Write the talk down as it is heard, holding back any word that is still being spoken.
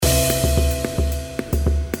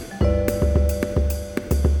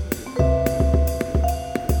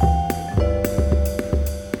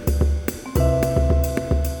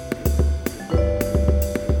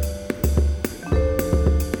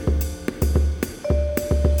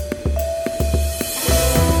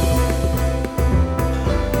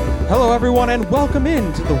Hello, everyone, and welcome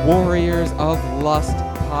into the Warriors of Lust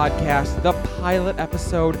podcast, the pilot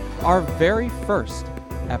episode, our very first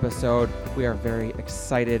episode. We are very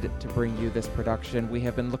excited to bring you this production. We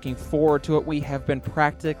have been looking forward to it. We have been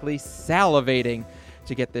practically salivating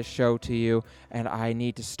to get this show to you, and I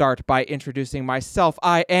need to start by introducing myself.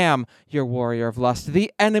 I am your Warrior of Lust,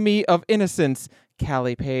 the enemy of innocence,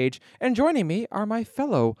 Callie Page, and joining me are my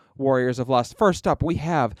fellow Warriors of Lust. First up, we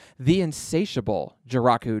have the insatiable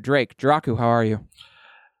Jiraku Drake. Jiraku, how are you?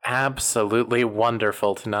 Absolutely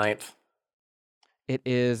wonderful tonight. It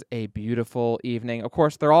is a beautiful evening. Of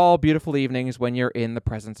course, they're all beautiful evenings when you're in the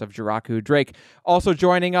presence of Jiraku Drake. Also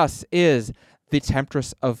joining us is the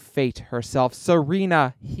Temptress of Fate herself,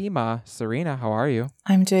 Serena Hema. Serena, how are you?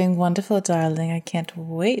 I'm doing wonderful, darling. I can't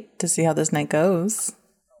wait to see how this night goes.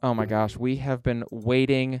 Oh my gosh, we have been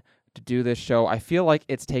waiting to do this show. I feel like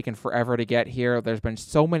it's taken forever to get here. There's been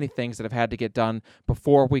so many things that have had to get done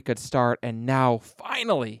before we could start, and now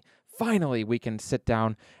finally we can sit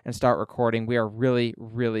down and start recording. We are really,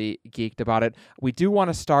 really geeked about it. We do want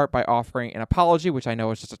to start by offering an apology, which I know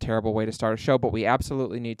is just a terrible way to start a show, but we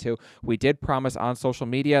absolutely need to. We did promise on social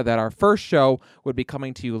media that our first show would be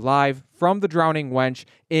coming to you live from the Drowning Wench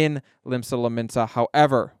in Limsa Lominsa.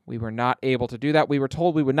 However, we were not able to do that. We were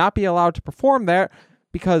told we would not be allowed to perform there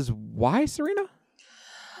because why, Serena?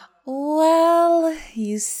 Well,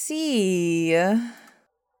 you see,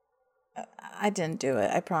 I didn't do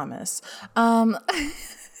it, I promise.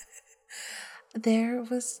 There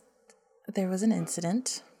was an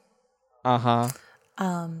incident. That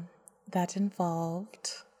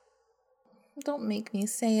involved. Don't make me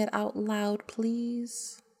say it out loud,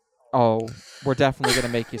 please. Oh, we're definitely going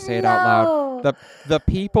to make you say it out loud. The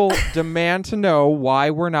people demand to know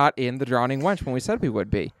why we're not in the Drowning Wench when we said we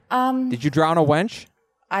would be. Did you drown a wench?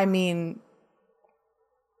 I mean,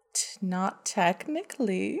 not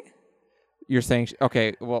technically. You're saying,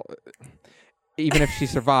 okay, well, even if she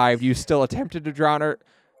survived, you still attempted to drown her?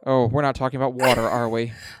 Oh, we're not talking about water, are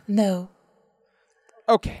we? No.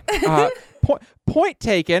 Okay. Point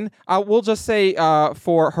taken. We'll just say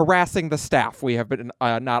for harassing the staff, we have been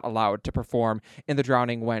not allowed to perform in the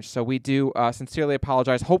Drowning Wench. So we do sincerely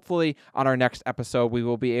apologize. Hopefully on our next episode, we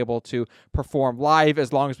will be able to perform live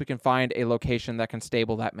as long as we can find a location that can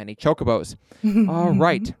stable that many chocobos. All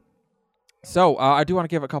right. So I do want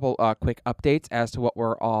to give a couple quick updates as to what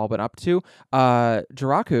we're all been up to.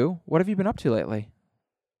 Jiraku, what have you been up to lately?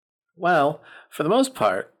 Well, for the most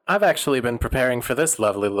part, I've actually been preparing for this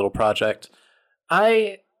lovely little project.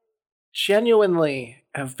 I genuinely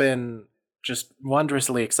have been just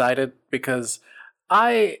wondrously excited because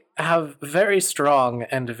I have very strong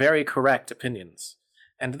and very correct opinions.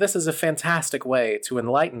 And this is a fantastic way to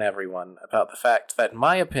enlighten everyone about the fact that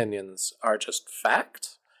my opinions are just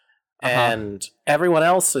fact. And everyone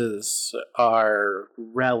else's are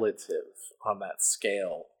relative on that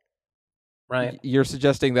scale, right? You're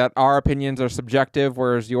suggesting that our opinions are subjective,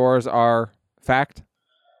 whereas yours are fact?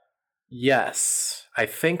 Yes. I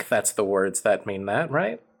think that's the words that mean that,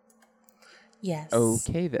 right? Yes.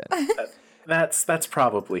 Okay, then. That's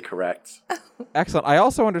probably correct. Excellent. I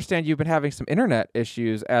also understand you've been having some internet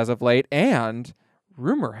issues as of late, and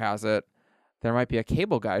rumor has it there might be a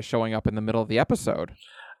cable guy showing up in the middle of the episode.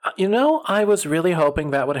 I was really hoping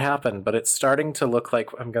that would happen, but it's starting to look like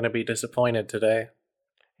I'm going to be disappointed today.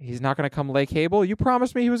 He's not going to come lay cable? You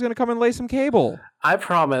promised me he was going to come and lay some cable. I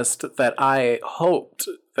promised that I hoped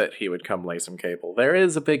that he would come lay some cable. There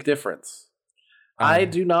is a big difference. I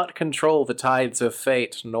do not control the tides of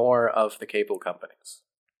fate, nor of the cable companies.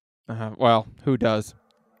 Well, who does?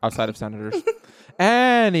 Outside of senators.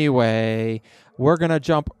 Anyway, we're going to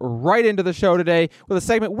jump right into the show today with a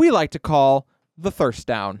segment we like to call the Thirst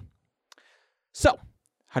Down. So,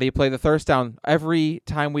 how do you play the Thirst Down? Every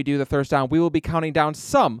time we do the Thirst Down, we will be counting down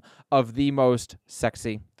some of the most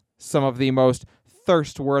sexy, some of the most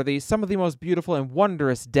thirst-worthy, some of the most beautiful and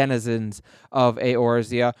wondrous denizens of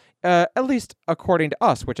Eorzea, at least according to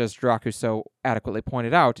us, which, as Jiraku so adequately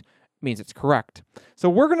pointed out, means it's correct. So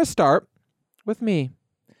we're going to start with me.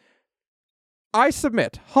 I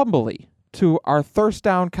submit humbly to our Thirst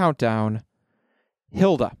Down countdown,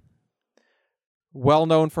 Hilda. Well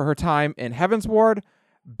known for her time in Heavensward,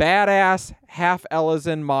 badass,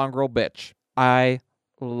 half-Elysian mongrel bitch. I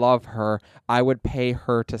love her. I would pay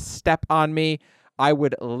her to step on me. I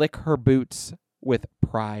would lick her boots with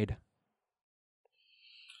pride.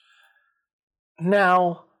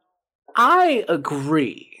 Now, I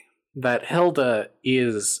agree that Hilda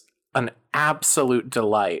is an absolute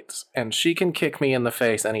delight, and she can kick me in the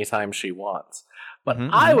face anytime she wants. But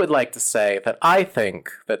I would like to say that I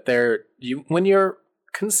think that when you're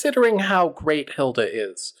considering how great Hilda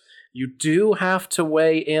is, you do have to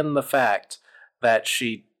weigh in the fact that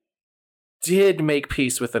she did make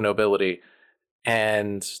peace with the nobility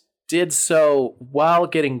and did so while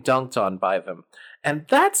getting dunked on by them. And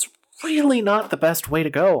that's really not the best way to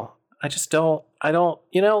go. I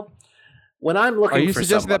don't, when I'm looking for Are you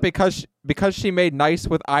suggesting someone, that because she made nice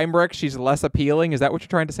with Imric, she's less appealing? Is that what you're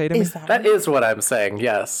trying to say to me? Is that that is what I'm saying,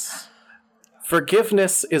 yes.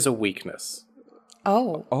 Forgiveness is a weakness.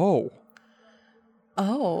 Oh.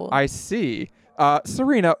 I see.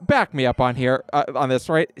 Serena, back me up on this,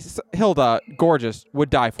 right? Hilda, gorgeous, would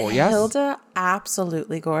die for, yes? Hilda,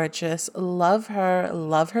 absolutely gorgeous. Love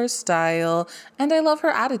her style, and I love her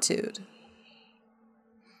attitude.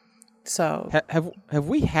 So, Have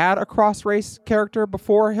we had a cross-race character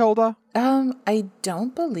before, Hilda? I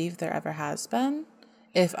don't believe there ever has been,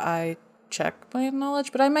 if I check my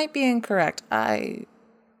knowledge, but I might be incorrect.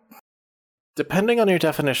 Depending on your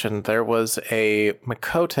definition, there was a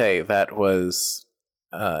Makote that was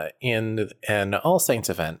in an All Saints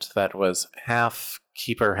event that was half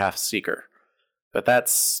keeper, half seeker. But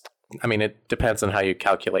it depends on how you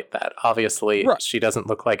calculate that. Obviously, Right. She doesn't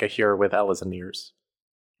look like a Hur with Elizon ears.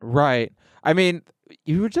 Right. I mean,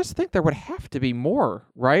 you would just think there would have to be more,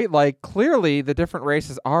 right? Like, clearly the different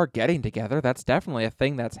races are getting together. That's definitely a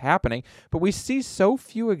thing that's happening. But we see so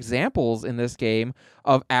few examples in this game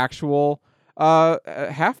of actual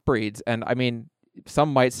half-breeds. And, I mean,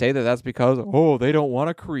 some might say that that's because, they don't want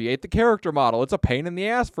to create the character model. It's a pain in the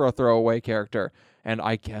ass for a throwaway character. And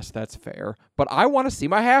I guess that's fair. But I want to see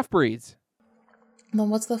my half-breeds. then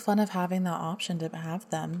what's the fun of having that option to have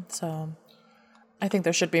them? So, I think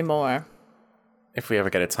there should be more. If we ever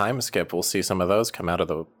get a time skip, we'll see some of those come out of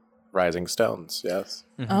the Rising Stones, yes.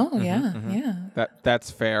 Yeah.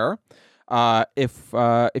 That's fair.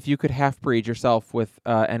 If you could half-breed yourself with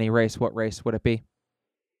any race, what race would it be?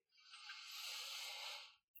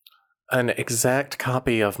 An exact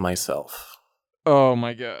copy of myself. Oh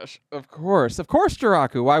my gosh. Of course,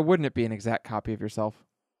 Jiraku. Why wouldn't it be an exact copy of yourself?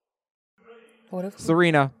 What if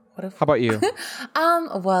Serena, how about you?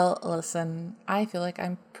 Well, listen, I feel like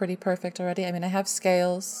I'm pretty perfect already. I mean, I have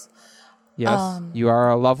scales. Yes, you are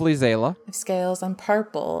a lovely Zayla. I have scales. I'm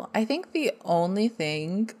purple. I think the only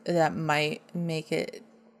thing that might make it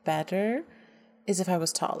better is if I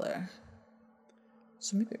was taller.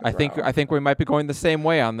 So maybe I think we might be going the same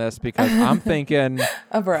way on this because I'm thinking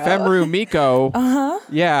a bro. Femru Miko. Uh-huh.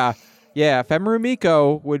 Yeah. Femru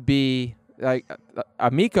Miko would be like a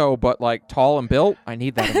Miko, but like tall and built. I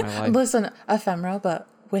need that in my life. Listen, ephemeral, but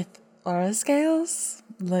with aura scales,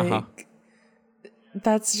 like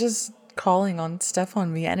that's just calling on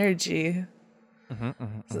Stefan me energy.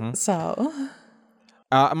 So,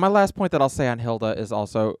 my last point that I'll say on Hilda is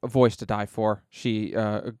also a voice to die for. She,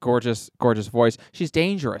 gorgeous voice. She's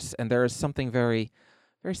dangerous, and there is something very,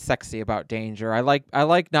 very sexy about danger. I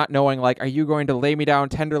like not knowing, like, are you going to lay me down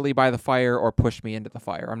tenderly by the fire or push me into the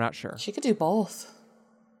fire? I'm not sure. she could do both.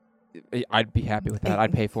 I'd be happy with that.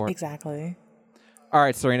 I'd pay for it. Exactly. All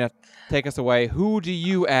right, Serena, take us away. Who do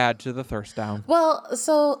you add to the thirst down? Well,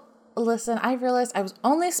 so listen, I realized I was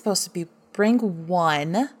only supposed to bring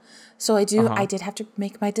one. So I did have to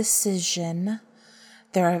make my decision.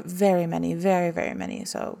 There are very many, very, very many.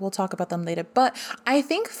 So we'll talk about them later. But I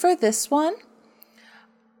think for this one,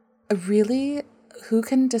 really, who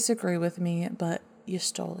can disagree with me but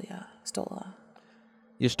Y'shtola.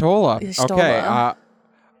 Y'shtola. Okay.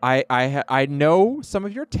 I know some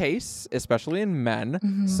of your tastes, especially in men.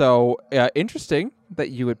 Mm-hmm. So interesting that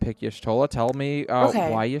you would pick Y'shtola. Tell me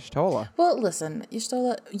why Y'shtola. Well, listen,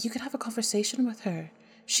 Y'shtola, you could have a conversation with her.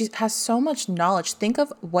 She has so much knowledge. Think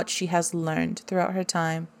of what she has learned throughout her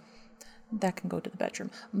time. That can go to the bedroom.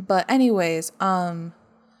 But anyways, I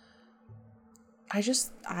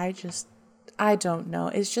don't know.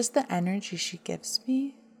 It's just the energy she gives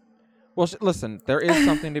me. Well, listen, there is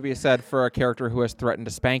something to be said for a character who has threatened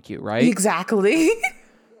to spank you, right? Exactly.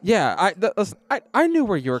 Yeah, I knew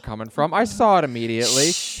where you were coming from. I saw it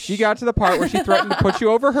immediately. She got to the part where she threatened to put you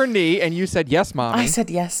over her knee, and you said, "Yes, mommy." I said,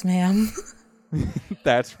 "Yes, ma'am."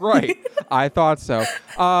 That's right. I thought so.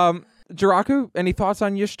 Jiraku, any thoughts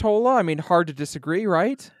on Y'shtola? I mean, hard to disagree,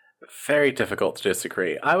 right? Very difficult to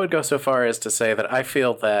disagree. I would go so far as to say that I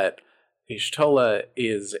feel that Y'shtola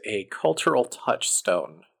is a cultural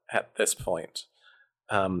touchstone at this point.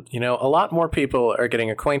 A lot more people are getting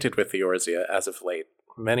acquainted with the Eorzea as of late.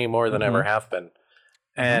 Many more than ever have been.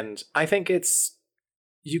 And I think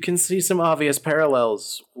you can see some obvious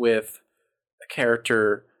parallels with a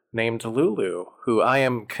character named Lulu, who I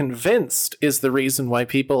am convinced is the reason why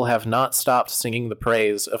people have not stopped singing the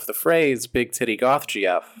praise of the phrase Big Titty Goth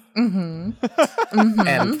GF And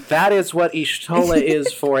that is what Ishtola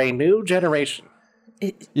is for a new generation.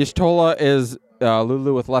 Y'shtola is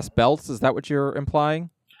Lulu with less belts. Is that what you're implying?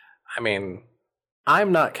 I mean,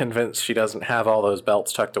 I'm not convinced she doesn't have all those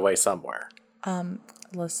belts tucked away somewhere.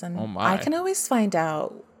 Listen, Oh my. I can always find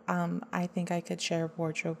out. I think I could share a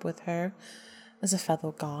wardrobe with her as a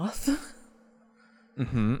fellow goth.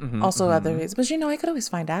 Also other reasons, but I could always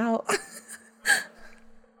find out.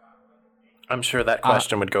 I'm sure that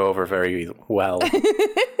question would go over very well.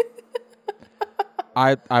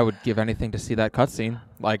 I would give anything to see that cutscene.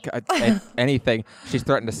 Like, anything. She's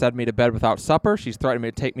threatened to send me to bed without supper. She's threatened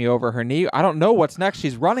me to take me over her knee. I don't know what's next.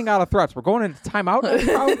 She's running out of threats. We're going into timeout now,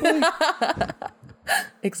 probably.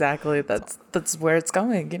 Exactly. That's where it's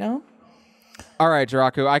going, All right,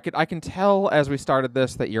 Jiraku, I can tell as we started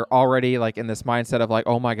this that you're already like in this mindset of like,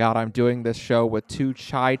 oh my god, I'm doing this show with two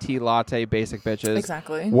chai tea latte basic bitches.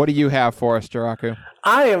 Exactly. What do you have for us, Jiraku?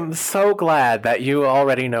 I am so glad that you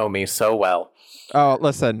already know me so well. Oh,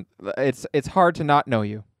 listen, it's hard to not know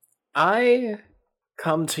you. I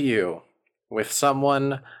come to you with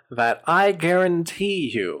someone that I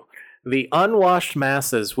guarantee you the unwashed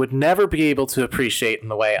masses would never be able to appreciate in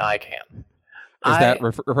the way I can. Is that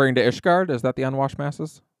referring to Ishgard? Is that the unwashed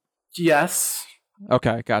masses? Yes.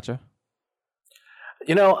 Okay, gotcha.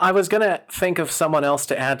 I was going to think of someone else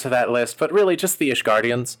to add to that list, but really just the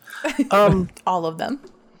Ishgardians. All of them.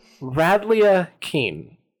 Radlia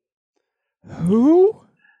Keen. Who?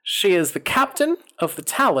 She is the captain of the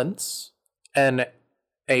Talons and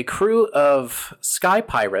a crew of sky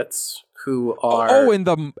pirates who are... Oh, in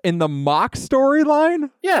the mock storyline?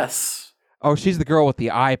 Yes. Oh, she's the girl with the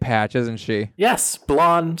eye patch, isn't she? Yes,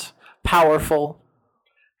 blonde, powerful,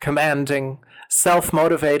 commanding,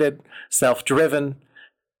 self-motivated, self-driven.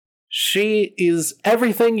 She is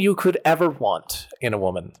everything you could ever want in a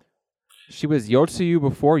woman. She was Yotsuyu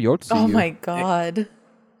before Yotsuyu. Oh my god.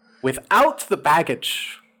 Without the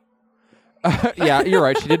baggage. Yeah, you're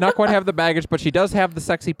right. She did not quite have the baggage, but she does have the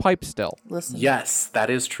sexy pipe still. Listen. Yes, that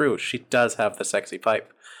is true. She does have the sexy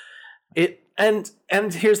pipe. And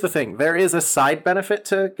here's the thing. There is a side benefit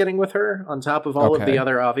to getting with her on top of all of the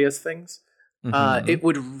other obvious things. It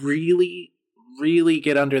would really, really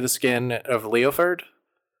get under the skin of Leoford,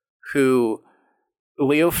 who...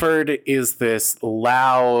 Leoford is this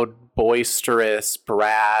loud, boisterous,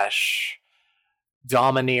 brash,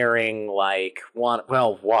 domineering,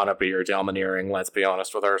 wannabe or domineering, let's be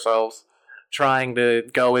honest with ourselves, trying to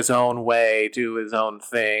go his own way, do his own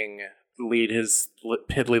thing, lead his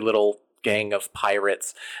piddly little gang of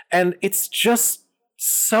pirates. And it's just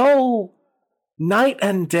so night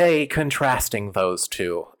and day contrasting those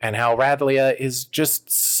two, and how Radlia is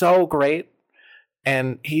just so great,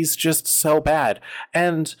 and he's just so bad.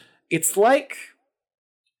 And it's like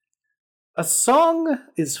a song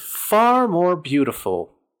is far more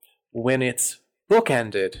beautiful when it's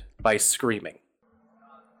bookended by screaming.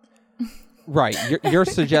 Right. You're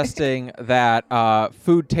suggesting that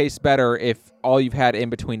food tastes better if all you've had in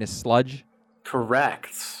between is sludge?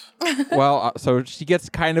 Correct. Well, so she gets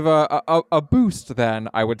kind of a boost then,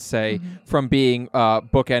 I would say, from being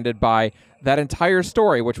bookended by that entire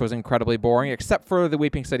story, which was incredibly boring, except for the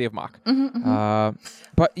Weeping City of Mach.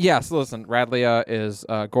 But yes, listen, Radlia is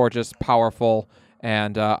gorgeous, powerful,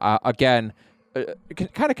 and again,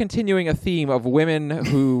 kind of continuing a theme of women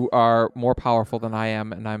who are more powerful than I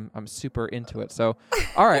am, and I'm super into it. So,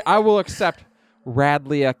 all right, I will accept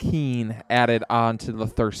Radlia Keen added on to the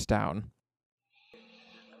Thirst Down.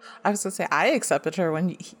 I was going to say, I accepted her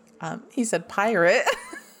when he said pirate.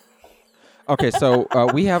 Okay, so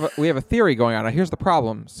we have a theory going on. Now, here's the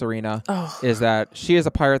problem, Serena, is that she is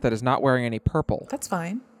a pirate that is not wearing any purple. That's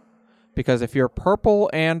fine. Because if you're purple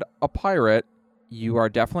and a pirate, you are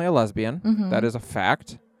definitely a lesbian. That is a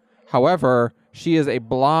fact. However, she is a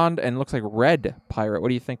blonde and looks like red pirate. What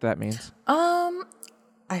do you think that means?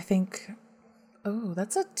 I think... Oh,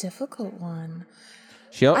 that's a difficult one.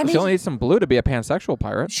 She only needs some blue to be a pansexual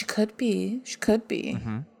pirate. She could be.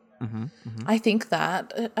 I think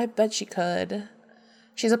that. I bet she could.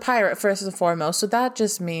 She's a pirate first and foremost, so that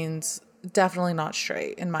just means definitely not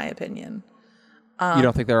straight, in my opinion. You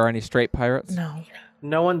don't think there are any straight pirates? No.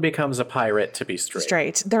 No one becomes a pirate to be straight.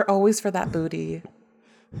 Straight. They're always for that booty.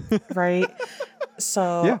 Right?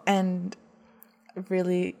 So, yeah. And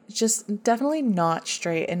really, just definitely not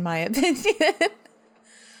straight, in my opinion.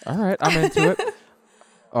 All right, I'm into it.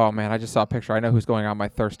 Oh, man, I just saw a picture. I know who's going on my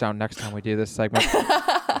Thirst Down next time we do this segment.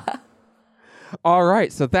 All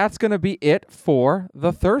right, so that's going to be it for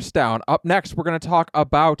the Thirst Down. Up next, we're going to talk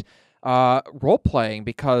about role-playing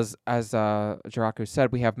because, as Jiraku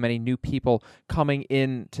said, we have many new people coming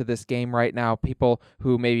into this game right now, people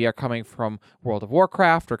who maybe are coming from World of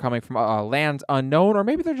Warcraft or coming from lands unknown, or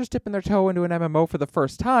maybe they're just dipping their toe into an MMO for the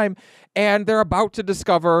first time, and they're about to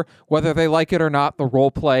discover, whether they like it or not, the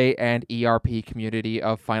role-play and ERP community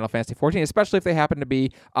of Final Fantasy XIV, especially if they happen to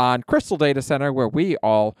be on Crystal Data Center, where we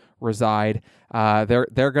all reside.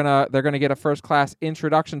 They're gonna get a first-class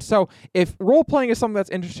introduction. So if role-playing is something that's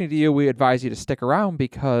interesting to you, we advise you to stick around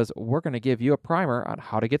because we're gonna give you a primer on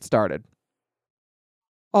how to get started.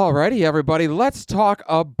 Alrighty, everybody, let's talk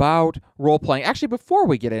about role-playing. Actually, before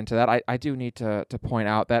we get into that, I do need to point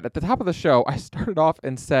out that at the top of the show, I started off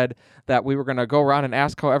and said that we were going to go around and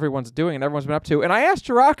ask how everyone's doing and everyone's been up to. And I asked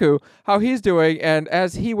Jiraku how he's doing, and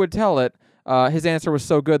as he would tell it, his answer was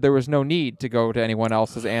so good there was no need to go to anyone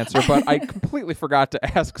else's answer. But I completely forgot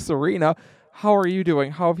to ask Serena, how are you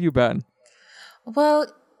doing? How have you been? Well,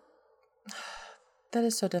 that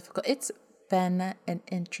is so difficult. It's been an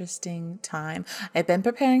interesting time. I've been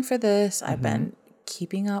preparing for this. I've been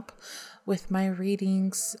keeping up with my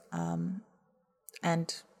readings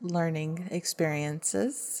and learning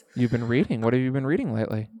experiences. You've been reading. What have you been reading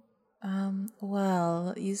lately?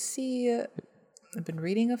 Well, you see, I've been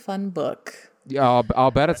reading a fun book. Yeah,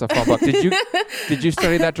 I'll bet it's a fun book. Did you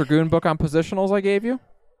study that Dragoon book on positionals I gave you?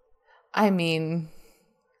 I mean,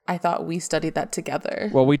 I thought we studied that together.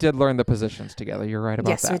 Well, we did learn the positions together. You're right about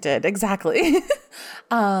that. Yes, we did. Exactly.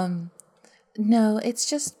 No, it's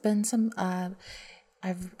just been some,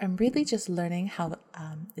 I'm really just learning how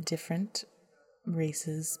different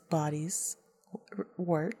races' bodies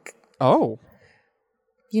work. Oh.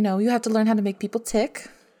 You know, you have to learn how to make people tick.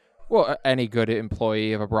 Well, any good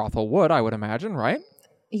employee of a brothel would, I would imagine, right?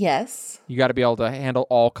 Yes. You got to be able to handle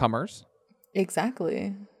all comers. Exactly.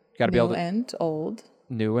 You got to be able to... and old.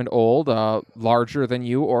 New and old, larger than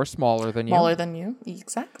you or smaller than you. Smaller than you,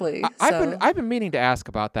 exactly. I've been meaning to ask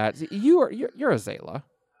about that. You're a Zayla.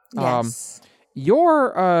 Yes.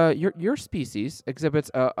 Your species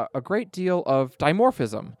exhibits a great deal of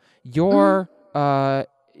dimorphism. The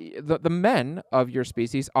men of your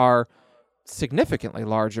species are significantly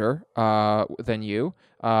larger than you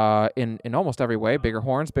in almost every way. Bigger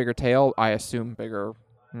horns, bigger tail. I assume bigger.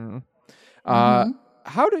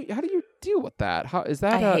 How do you deal with that? How is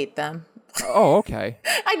that? I hate them. Oh, okay.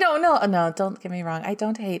 I don't know. No, don't get me wrong. I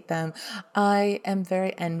don't hate them. I am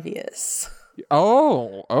very envious.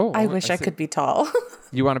 Oh. I wish I could be tall.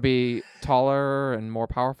 You want to be taller and more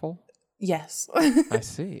powerful? Yes. I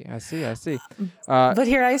see. But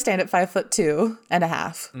here I stand at 5'2.5".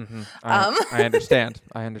 Mm-hmm.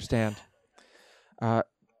 I understand.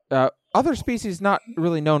 Other species not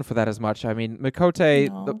really known for that as much. I mean, Mikote,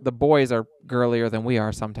 No. the boys are girlier than we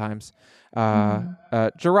are sometimes.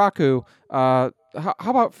 Jiraku, how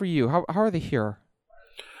about for you? How are they here?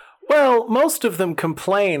 Well, most of them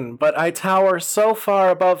complain, but I tower so far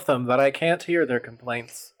above them that I can't hear their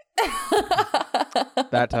complaints.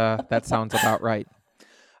 That sounds about right.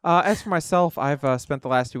 As for myself, I've spent the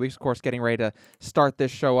last 2 weeks, of course, getting ready to start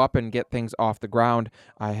this show up and get things off the ground.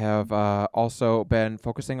 I have also been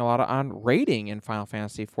focusing a lot on raiding in Final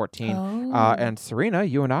Fantasy XIV. And Serena,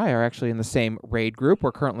 you and I are actually in the same raid group.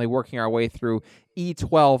 We're currently working our way through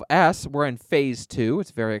E12S. We're in Phase 2.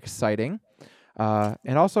 It's very exciting.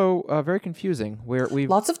 And also very confusing. We've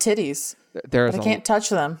Lots of titties. There's but I can't touch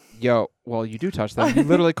them. Well, you do touch them. You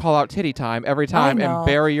literally call out titty time every time and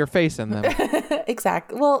bury your face in them.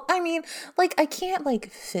 Exactly. Well, I mean, I can't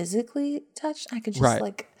physically touch. I could just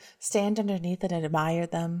stand underneath it and admire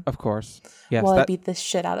them. Of course. Yes. While I beat the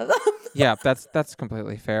shit out of them. Yeah, that's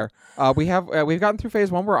completely fair. We've gotten through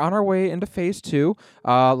Phase 1. We're on our way into Phase 2.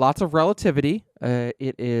 Lots of relativity.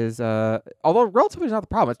 It is although relativity is not the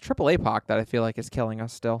problem. It's triple APOC that I feel like is killing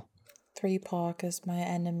us still. 3POC is my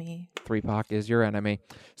enemy. 3POC is your enemy.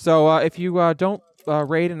 So if you don't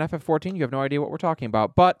raid in FF14, you have no idea what we're talking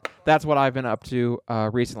about. But that's what I've been up to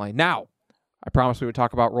recently. Now, I promised we would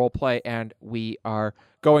talk about role play, and we are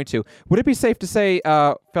going to. Would it be safe to say,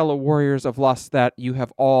 fellow warriors of lust, that you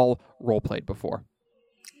have all role played before?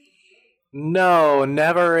 No,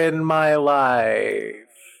 never in my life.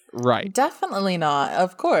 Right. Definitely not,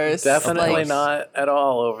 of course. Definitely not at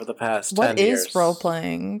all over the past 10 years. What is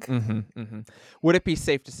role-playing? Would it be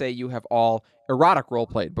safe to say you have all erotic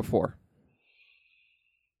role-played before?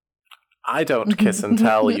 I don't kiss and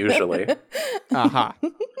tell, usually. Aha.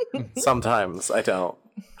 Sometimes I don't.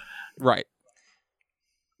 Right.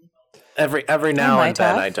 Every now and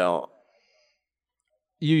then I don't.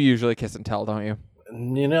 You usually kiss and tell, don't you?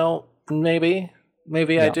 You know, maybe.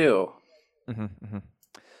 Maybe I do.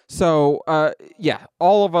 So, yeah,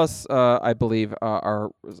 all of us, I believe,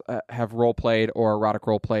 have role played or erotic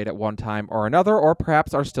role played at one time or another, or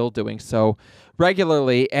perhaps are still doing so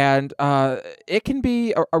regularly. And it can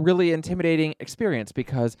be a really intimidating experience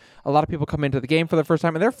because a lot of people come into the game for the first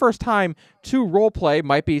time, and their first time to role play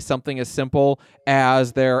might be something as simple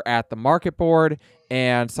as they're at the market board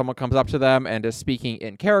and someone comes up to them and is speaking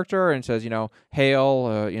in character and says,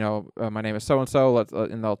 hail, my name is so-and-so,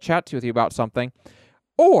 and they'll chat to you about something.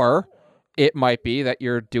 Or it might be that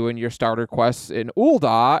you're doing your starter quests in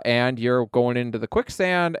Ul'dah and you're going into the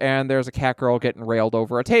quicksand and there's a cat girl getting railed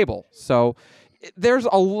over a table. So there's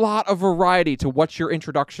a lot of variety to what your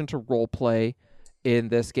introduction to roleplay in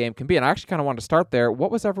this game can be. And I actually kind of wanted to start there.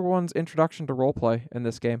 What was everyone's introduction to roleplay in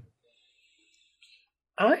this game?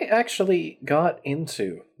 I actually got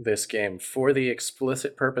into this game for the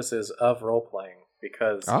explicit purposes of role-playing.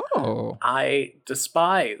 Because I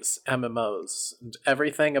despise MMOs and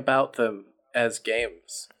everything about them as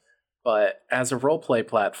games. But as a roleplay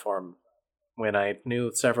platform, when I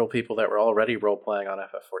knew several people that were already roleplaying on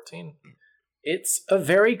FF14, it's a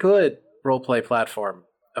very good roleplay platform.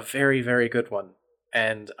 A very, very good one.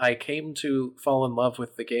 And I came to fall in love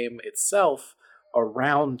with the game itself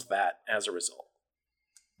around that as a result.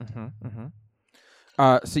 Mm-hmm, mm-hmm.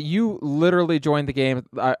 So you literally joined the game,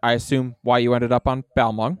 I assume, why you ended up on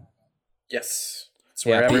Balmung. Yes. It's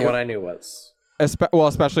where everyone I knew was.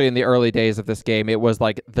 Especially in the early days of this game, it was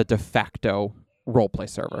like the de facto roleplay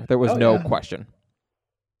server. There was no question.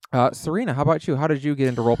 Serena, how about you? How did you get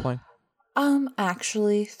into roleplaying?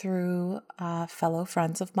 Actually through fellow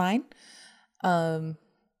friends of mine.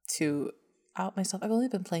 To out myself, I've only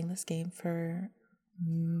been playing this game for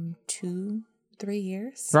 2-3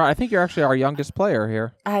 years. Right, I think you're actually our youngest player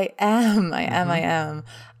here. I am.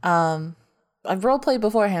 I've roleplayed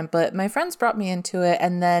beforehand, but my friends brought me into it,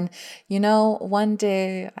 and then one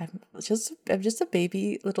day I'm just a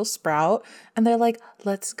baby little sprout, and they're like,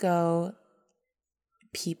 "Let's go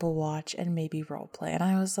people watch and maybe roleplay," and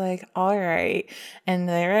I was like, "All right," and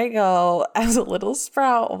there I go as a little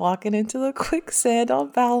sprout walking into the quicksand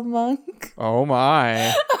on Balmung. Oh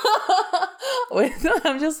my!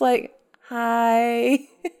 I'm just like, hi.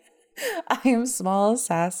 I am small,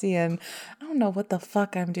 sassy, and I don't know what the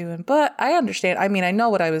fuck I'm doing, but I understand. I mean, I know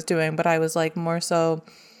what I was doing, but I was like more so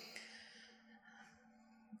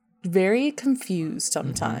very confused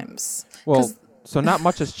sometimes. Well, so not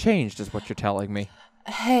much has changed is what you're telling me.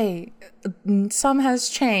 Hey, some has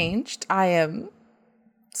changed. I am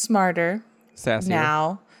smarter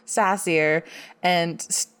now, sassier, and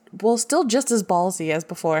still just as ballsy as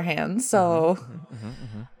beforehand. So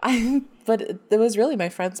but it was really my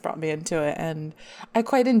friends brought me into it, and I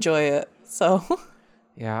quite enjoy it. So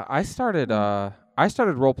yeah, I started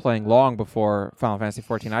role playing long before Final Fantasy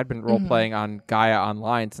 14. I'd been role playing on Gaia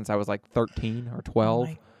Online since I was like 13 or 12. Oh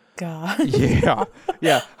my God.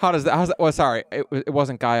 Yeah. How's that? Well, sorry, it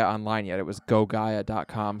wasn't Gaia Online yet. It was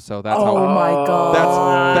GoGaia.com. So that's how. Oh my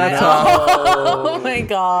God. That's how. Oh my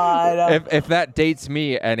God. If that dates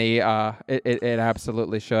me any, it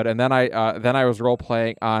absolutely should. And then I was role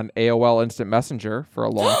playing on AOL Instant Messenger for a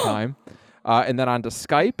long time. And then onto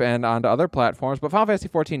Skype and onto other platforms. But Final Fantasy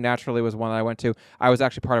 14 naturally was one that I went to. I was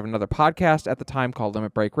actually part of another podcast at the time called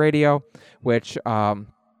Limit Break Radio, which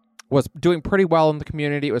was doing pretty well in the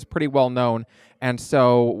community. It was pretty well known. And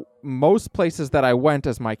so most places that I went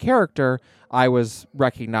as my character, I was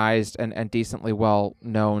recognized and decently well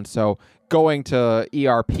known. So going to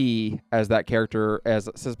ERP as that character,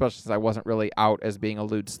 especially since I wasn't really out as being a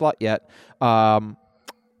lewd slut yet,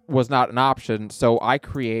 was not an option. So I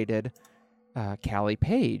created Callie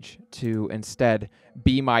Page to instead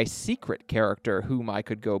be my secret character, whom I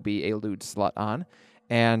could go be a lewd slut on.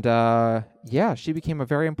 And she became a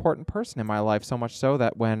very important person in my life, so much so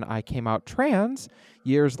that when I came out trans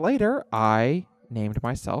years later, I named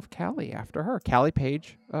myself Callie after her. Callie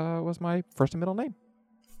Page was my first and middle name.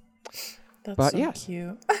 That's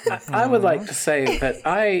cute. I would like to say that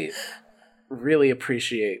I really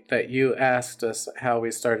appreciate that you asked us how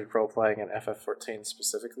we started role-playing in FF14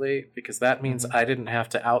 specifically, because that means I didn't have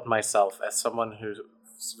to out myself as someone whose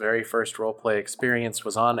very first roleplay experience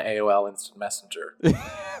was on AOL Instant Messenger.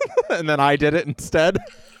 And then I did it instead.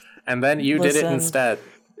 And then you did it instead.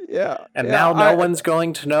 Yeah. And now no one's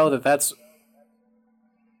going to know that that's...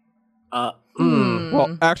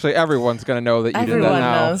 Well, actually, everyone's going to know that you did that now.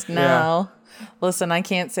 Everyone knows now. Yeah. Listen, I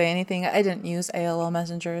can't say anything. I didn't use AOL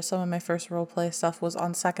Messenger. Some of my first roleplay stuff was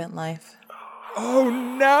on Second Life. Oh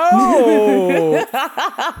no!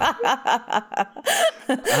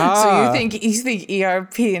 So you think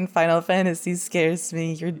ERP in Final Fantasy scares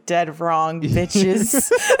me? You're dead wrong, bitches.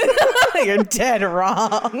 You're dead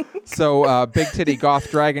wrong. So big titty goth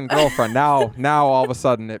dragon girlfriend. Now all of a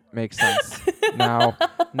sudden it makes sense. Now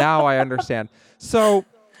I understand. So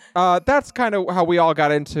that's kind of how we all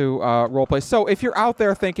got into roleplay. So if you're out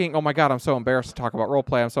there thinking, oh my God, I'm so embarrassed to talk about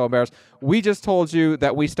roleplay, I'm so embarrassed. We just told you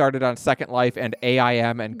that we started on Second Life and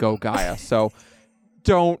AIM and Go Gaia. So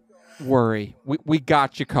don't worry. We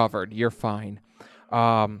got you covered. You're fine.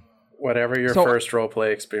 Whatever your first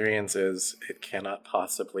roleplay experience is, it cannot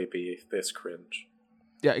possibly be this cringe.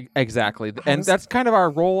 Yeah, exactly. And that's kind of our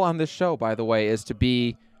role on this show, by the way, is to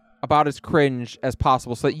be about as cringe as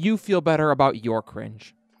possible so that you feel better about your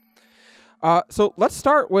cringe. So let's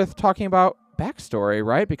start with talking about backstory,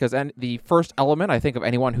 right? Because the first element, I think, of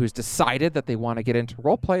anyone who's decided that they want to get into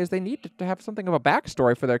roleplay is they need to have something of a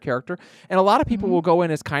backstory for their character. And a lot of people will go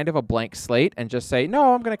in as kind of a blank slate and just say,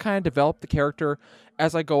 no, I'm going to kind of develop the character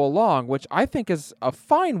as I go along, which I think is a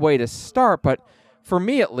fine way to start. But for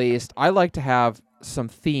me, at least, I like to have some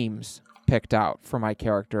themes picked out for my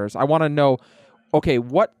characters. I want to know, okay,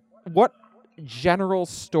 what general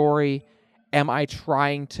story am I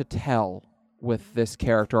trying to tell with this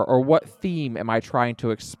character, or what theme am I trying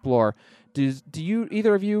to explore? Do you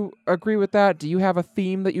either of you agree with that? Do you have a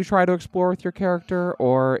theme that you try to explore with your character,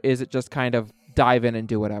 or is it just kind of dive in and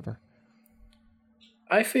do whatever?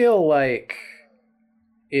 I feel like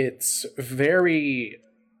it's very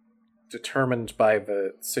determined by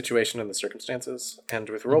the situation and the circumstances, and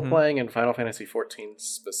with role-playing in Final Fantasy XIV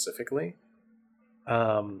specifically,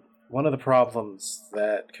 one of the problems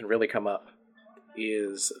that can really come up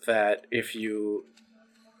is that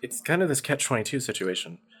it's kind of this catch-22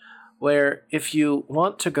 situation, where if you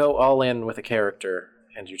want to go all in with a character,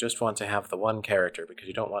 and you just want to have the one character because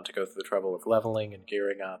you don't want to go through the trouble of leveling and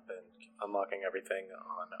gearing up and unlocking everything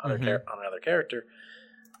on another character,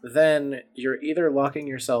 then you're either locking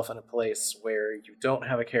yourself in a place where you don't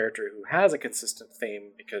have a character who has a consistent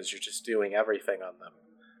theme because you're just doing everything on them,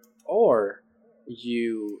 or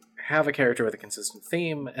you have a character with a consistent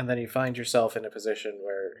theme, and then you find yourself in a position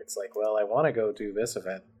where it's like, well, I want to go do this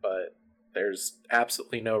event, but there's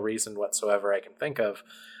absolutely no reason whatsoever I can think of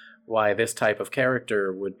why this type of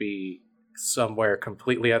character would be somewhere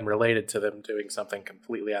completely unrelated to them doing something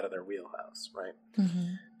completely out of their wheelhouse, right?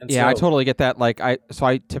 Yeah, I totally get that.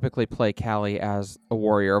 I typically play Callie as a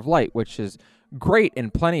warrior of light, which is great in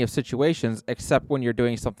plenty of situations, except when you're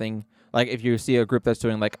doing something like if you see a group that's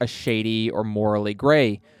doing like a shady or morally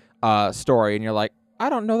gray story, and you're like, I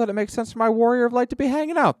don't know that it makes sense for my warrior of light to be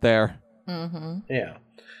hanging out there. Yeah.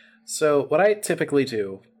 So what I typically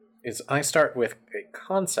do is I start with a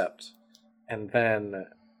concept, and then,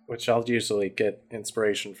 which I'll usually get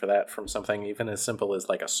inspiration for that from something even as simple as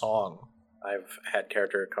like a song. I've had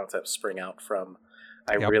character concepts spring out from,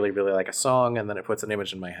 I really, really like a song, and then it puts an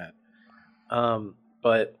image in my head.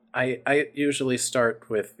 But I usually start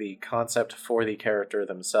with the concept for the character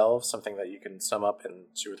themselves, something that you can sum up in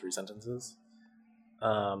 2 or 3 sentences.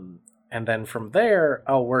 And then from there,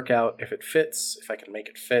 I'll work out if it fits, if I can make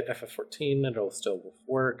it fit FF14, it'll still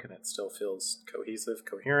work, and it still feels cohesive,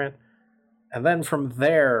 coherent. And then from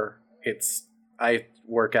there, I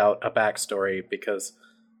work out a backstory, because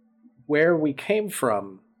where we came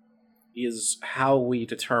from is how we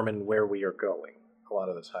determine where we are going a lot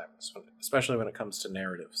of the times, especially when it comes to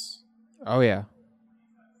narratives. Oh yeah.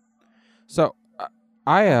 So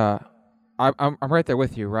I'm right there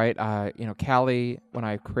with you, right? Callie, when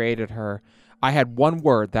I created her, I had one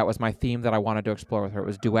word that was my theme that I wanted to explore with her. It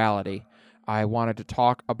was duality. I wanted to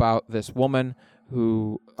talk about this woman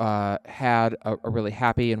who had a really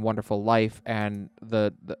happy and wonderful life, and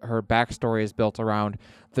her backstory is built around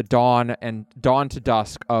the dawn to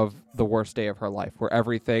dusk of the worst day of her life, where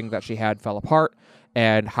everything that she had fell apart,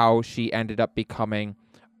 and how she ended up becoming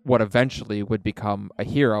what eventually would become a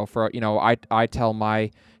hero. I tell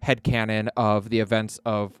my headcanon of the events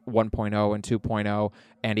of 1.0 and 2.0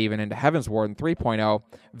 and even into Heavensward and 3.0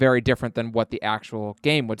 very different than what the actual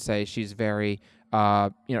game would say. She's very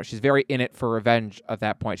she's very in it for revenge at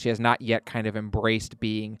that point. She has not yet kind of embraced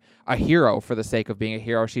being a hero for the sake of being a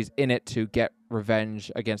hero. She's in it to get revenge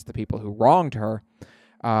against the people who wronged her.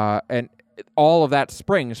 And all of that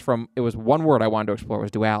springs from, it was one word I wanted to explore, was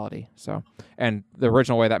duality. So, and the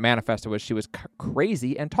original way that manifested was she was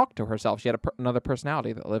crazy and talked to herself. She had another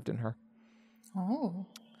personality that lived in her. Oh.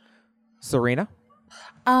 Serena?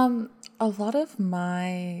 A lot of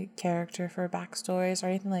my character for backstories or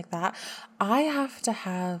anything like that, I have to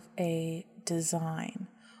have a design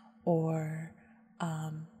or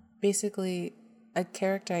basically a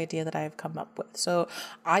character idea that I've come up with. So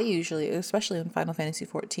I usually, especially in Final Fantasy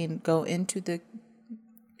 14, go into the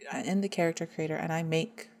character creator and I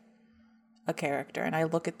make a character and I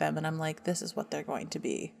look at them and I'm like, this is what they're going to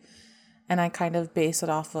be. And I kind of base it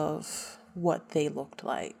off of what they looked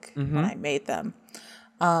like when I made them.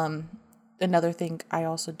 Another thing I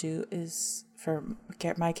also do is for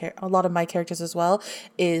a lot of my characters as well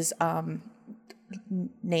is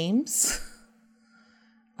names.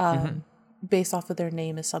 Based off of their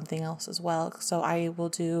name is something else as well. So I will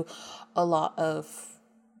do a lot of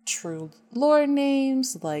true lore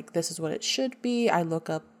names, like this is what it should be. I look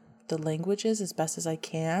up the languages as best as I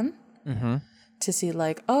can to see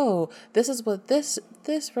like, oh, this is what this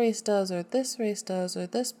race does, or this race does, or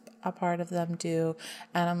this a part of them do.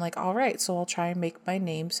 And I'm like, all right, so I'll try and make my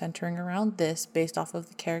name centering around this based off of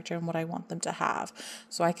the character and what I want them to have.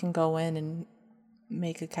 So I can go in and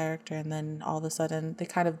make a character and then all of a sudden they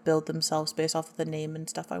kind of build themselves based off of the name and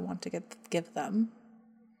stuff I want to give them.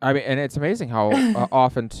 I mean, and it's amazing how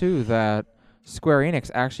often too that Square Enix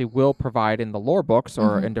actually will provide in the lore books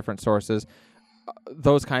or in different sources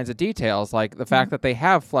those kinds of details, like the fact that they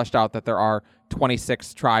have fleshed out that there are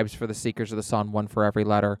 26 tribes for the Seekers of the Sun, one for every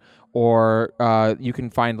letter, or you can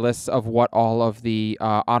find lists of what all of the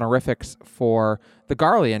honorifics for the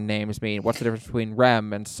Garlean names mean. What's the difference between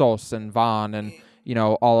Rem and Sos and Van and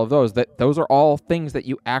all of those? Those are all things that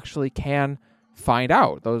you actually can find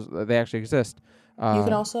out. They actually exist. You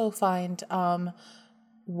can also find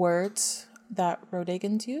words that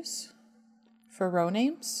Rodagans use for row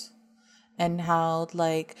names, and how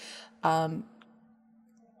like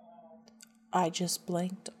I just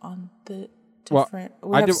blanked on the different.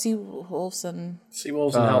 We have Seawolves and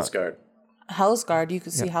Hellsguard. Hellsguard, you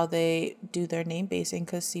can see how they do their name basing,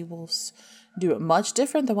 because Seawolves do it much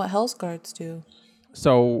different than what Hellsguards do.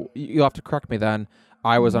 So you'll have to correct me then.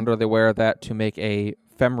 I was under the aware that to make a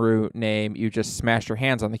Fenrir name, you just smash your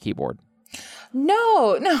hands on the keyboard.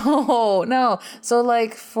 No. So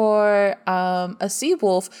like for a sea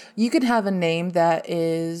wolf, you can have a name that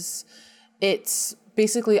it's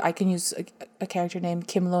basically, I can use a character named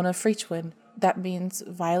Kimlona Freetwin. That means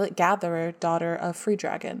Violet Gatherer, daughter of Free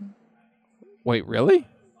Dragon. Wait, really?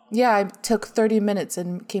 Yeah, I took 30 minutes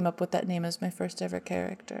and came up with that name as my first ever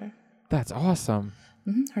character. That's awesome.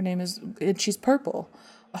 Her name is, and she's purple,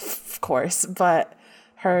 of course, but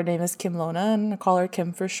her name is Kimlona, and I call her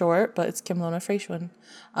Kim for short, but it's Kimlona Freetwin.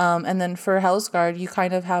 And then for Hellsguard, you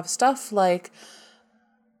kind of have stuff like,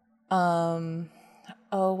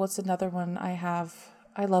 what's another one I have?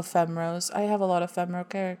 I love Femros. I have a lot of Femro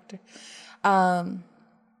character.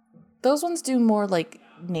 Those ones do more like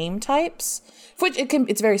name types, which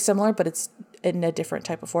it's very similar, but it's in a different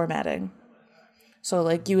type of formatting. So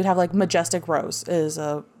like you would have like Majestic Rose is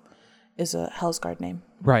a Hellsguard name.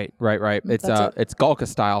 Right. It's Gulka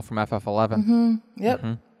style from FF11.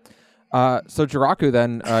 Yep. So Jiraku,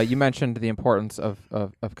 then you mentioned the importance of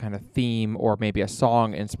kind of theme or maybe a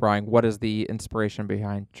song inspiring. What is the inspiration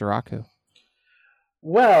behind Jiraku?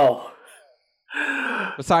 Well,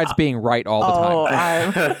 besides being right all the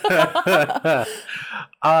time.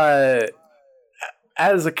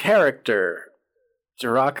 As a character,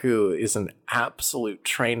 Jiraku is an absolute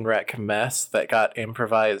train wreck mess that got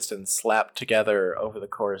improvised and slapped together over the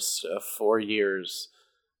course of 4 years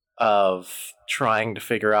of trying to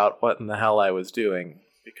figure out what in the hell I was doing.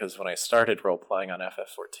 Because when I started role-playing on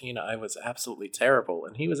FF14, I was absolutely terrible,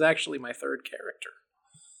 and he was actually my third character.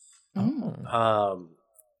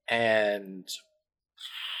 And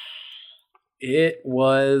it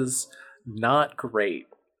was not great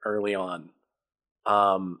early on.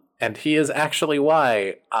 And he is actually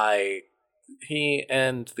why he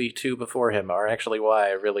and the two before him are actually why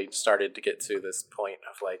I really started to get to this point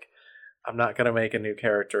of like, I'm not going to make a new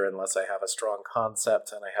character unless I have a strong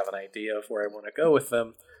concept and I have an idea of where I want to go with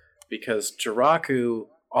them. Because Jiraku,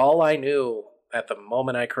 all I knew at the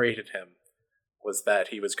moment I created him was that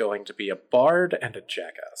he was going to be a bard and a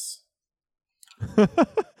jackass.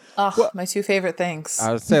 My two favorite things.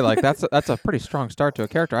 I would say like that's a pretty strong start to a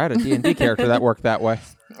character. I had a D&D character that worked that way.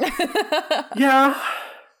 Yeah.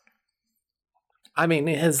 I mean,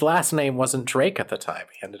 his last name wasn't Drake at the time.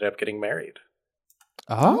 He ended up getting married.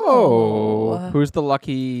 Oh. Who's the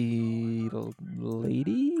lucky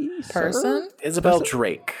lady? Person? Isabel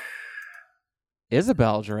Drake.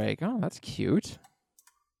 Isabel Drake. Oh, that's cute.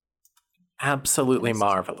 Absolutely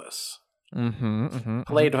marvelous.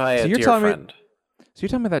 Played by a dear friend. So you're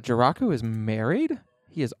telling me that Jiraku is married?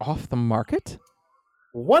 He is off the market?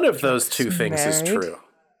 One of those two things is true.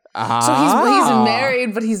 So he's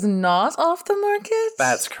married, but he's not off the market?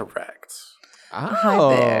 That's correct.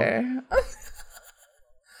 Hi there.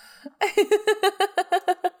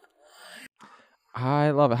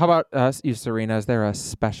 I love it. How about you, Serena? Is there a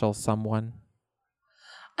special someone?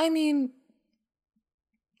 I mean,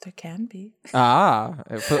 there can be. For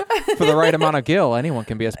the right amount of gil, anyone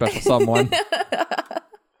can be a special someone.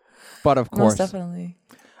 But of course. Most definitely.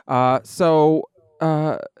 So,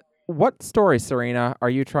 what story, Serena, are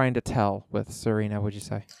you trying to tell with Serena, would you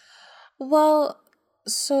say? Well,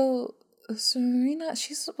 so Serena,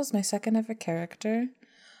 she was my second ever character.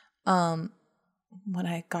 When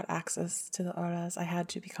I got access to the auras, I had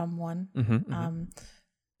to become one.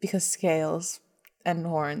 Because scales and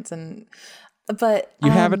horns but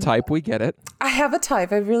you have a type, we get it. I have a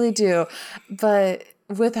type, I really do. But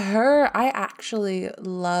with her, I actually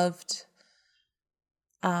loved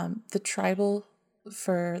the tribal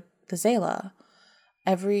for the Zayla.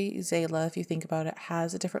 Every Zayla, if you think about it,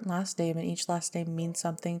 has a different last name, and each last name means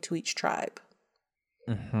something to each tribe.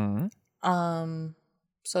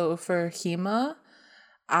 So for Hema,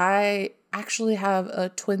 I actually have a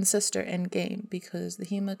twin sister in game because the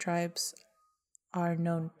Hema tribes are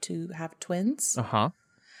known to have twins.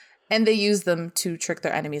 And they use them to trick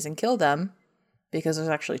their enemies and kill them because there's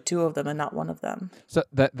actually two of them and not one of them. So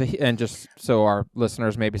and just so our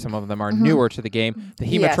listeners, maybe some of them are newer to the game, the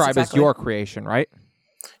Hema tribe is your creation, right?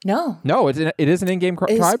 No, it is an in-game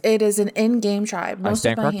tribe? It is an in-game tribe. Most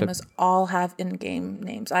of my Hemas all have in-game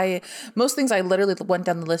names. Most things I literally went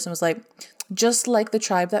down the list and was like, just like the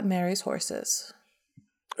tribe that marries horses.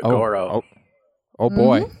 Agoro. Oh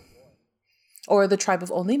boy. Or the tribe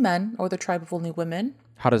of only men, or the tribe of only women.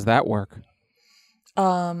 How does that work?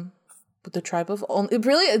 But the tribe of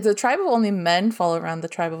only men fall around the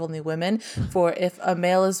tribe of only women. For if a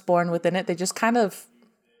male is born within it, they just kind of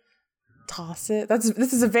toss it.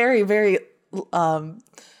 This is a very, very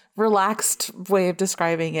relaxed way of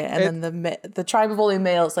describing it. And then the tribe of only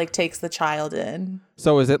males takes the child in.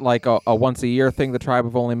 So is it like a once a year thing? The tribe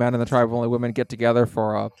of only men and the tribe of only women get together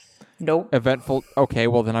for a eventful. Okay,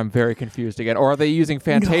 well then I'm very confused again. Or are they using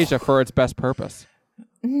Fantasia for its best purpose?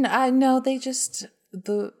 No, they just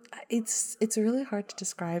it's really hard to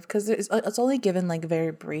describe because it's only given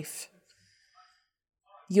very brief.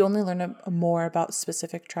 You only learn more about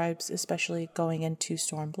specific tribes, especially going into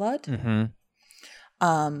Stormblood.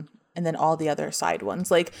 And then all the other side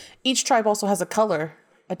ones. Each tribe also has a color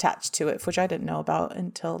attached to it, which I didn't know about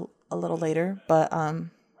until a little later. But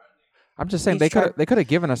I'm just saying they could have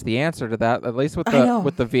given us the answer to that. At least with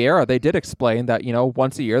the Viera, they did explain that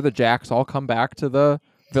once a year the Jacks all come back to the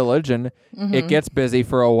village and it gets busy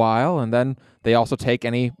for a while, and then they also take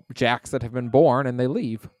any Jacks that have been born and they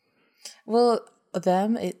leave. Well,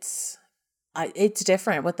 it's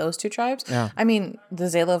different with those two tribes. Yeah. I mean, the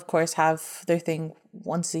Zayla, of course, have their thing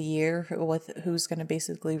once a year with who's going to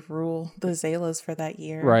basically rule the Zaylas for that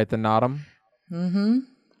year. Right, the Nodum.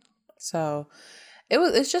 So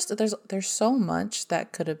it's just there's so much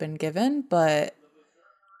that could have been given, but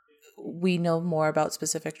we know more about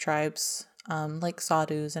specific tribes, like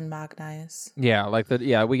Sadus and Magnais. Yeah,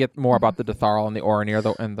 we get more about the Detharl and the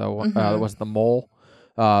Oranir, was the Mole.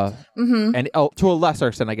 And to a lesser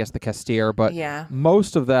extent, I guess, the Castir, but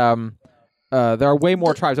most of them, there are way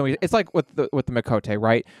more tribes than it's like with the Mikote,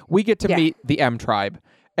 right? We get to meet the M tribe,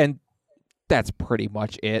 and that's pretty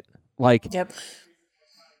much it. Yep.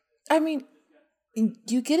 I mean,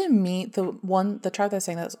 you get to meet the tribe that's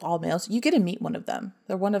saying that's all males. You get to meet one of them.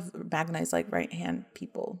 They're one of Magnai's right hand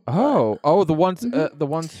people. The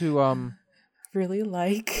ones who really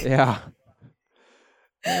like. Yeah.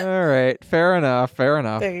 All right, fair enough.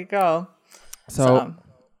 There you go. So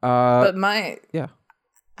but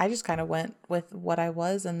I just kind of went with what I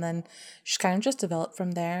was, and then just kind of just developed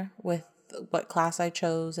from there with what class I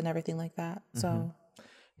chose and everything like that. So,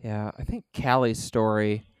 yeah, I think Callie's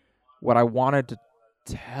story, what I wanted to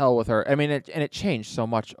tell with her, I mean, it changed so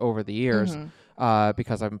much over the years,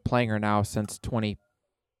 because I've been playing her now since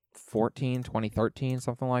 2014, 2013,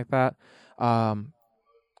 something like that.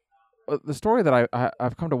 The story that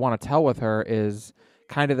I've come to want to tell with her is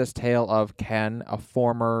kind of this tale of, can a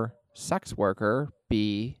former sex worker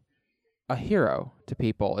be a hero to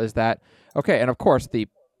people? Is that okay? And of course, the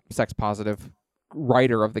sex positive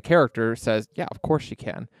writer of the character says, yeah, of course she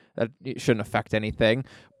can. That it shouldn't affect anything.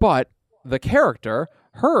 But the character,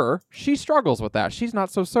 she struggles with that. She's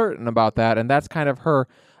not so certain about that, and that's kind of her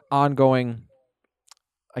ongoing,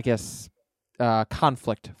 I guess,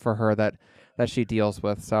 conflict for her that she deals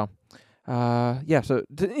with. So. So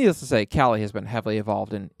needless to say, Callie has been heavily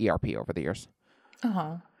involved in ERP over the years.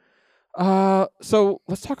 So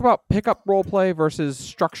let's talk about pickup roleplay versus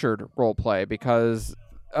structured roleplay, because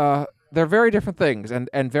they're very different things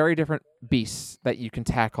and very different beasts that you can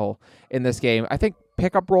tackle in this game. I think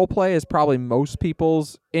pickup roleplay is probably most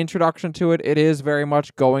people's introduction to it. It is very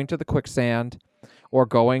much going to the quicksand or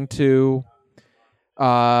going to,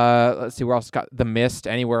 let's see, where else got the Mist.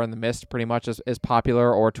 Anywhere in the Mist pretty much is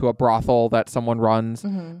popular, or to a brothel that someone runs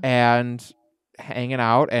and hanging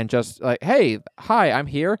out and just like, hey, hi, I'm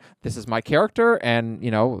here. This is my character, and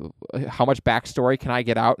how much backstory can I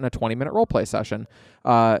get out in a 20-minute roleplay session?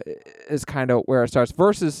 Is kind of where it starts.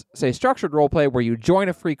 Versus, say, structured roleplay, where you join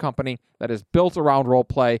a free company that is built around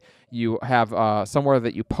roleplay. You have somewhere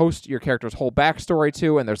that you post your character's whole backstory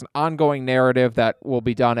to, and there's an ongoing narrative that will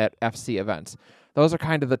be done at FC events. Those are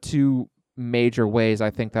kind of the two major ways I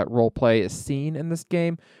think that roleplay is seen in this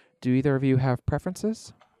game. Do either of you have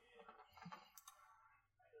preferences?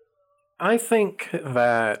 I think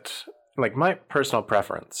that, my personal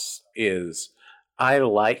preference is I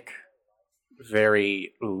like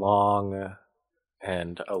very long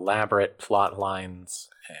and elaborate plot lines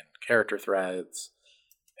and character threads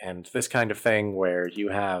and this kind of thing where you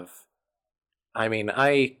have...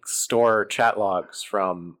 I store chat logs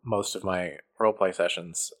from most of my roleplay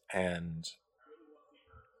sessions, and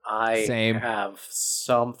I have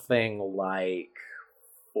something like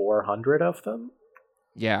 400 of them.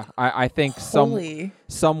 Yeah, I think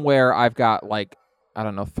somewhere I've got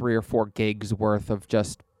 3 or 4 gigs worth of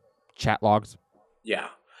just chat logs. Yeah.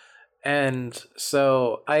 And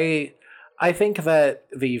so I think that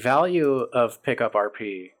the value of pickup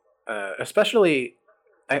RP, especially,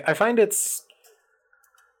 I find it's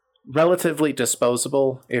relatively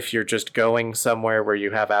disposable if you're just going somewhere where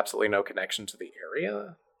you have absolutely no connection to the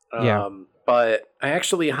area. Yeah. But I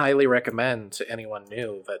actually highly recommend to anyone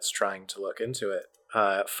new that's trying to look into it,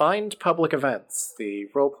 find public events. The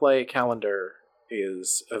roleplay calendar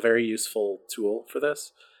is a very useful tool for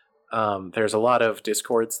this. There's a lot of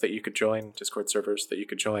Discord servers that you could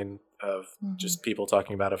join of just people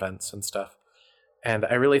talking about events and stuff. And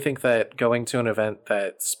I really think that going to an event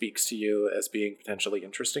that speaks to you as being potentially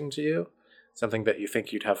interesting to you, something that you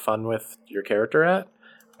think you'd have fun with your character at,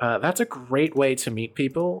 that's a great way to meet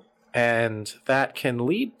people, and that can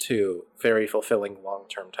lead to very fulfilling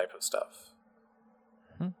long-term type of stuff.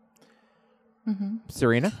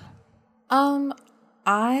 Serena?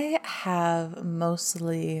 I have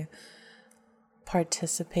mostly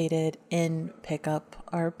participated in pickup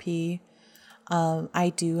RP.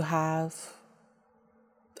 I do have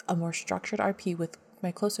a more structured RP with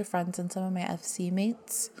my closer friends and some of my FC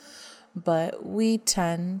mates, but we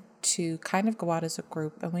tend to kind of go out as a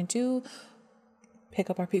group, and we do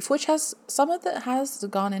pickup RP, which has some of it has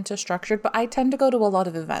gone into structured, but I tend to go to a lot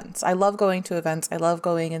of events. I love going to events. I love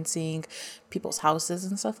going and seeing people's houses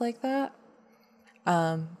and stuff like that.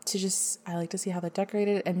 I like to see how they're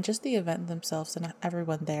decorated and just the event themselves and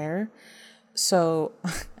everyone there. So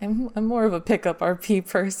I'm more of a pickup RP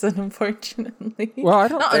person, unfortunately. Well, I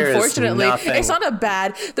don't. Not unfortunately. It's not a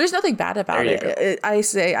bad. There's nothing bad about it. I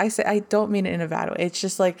say. I don't mean it in a bad way. It's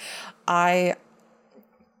just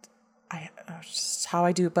just how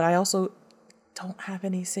I do it. But I also don't have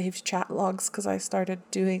any saved chat logs because I started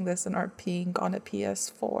doing this and RPing on a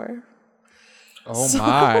PS4. Oh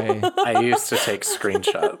my! I used to take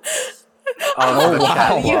screenshots. Oh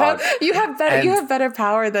wow! You have better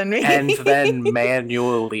power than me. And then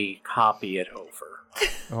manually copy it over.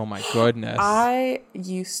 Oh my goodness! I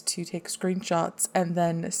used to take screenshots and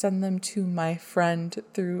then send them to my friend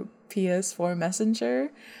through PS4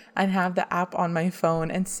 Messenger, and have the app on my phone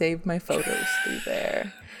and save my photos through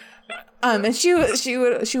there. And she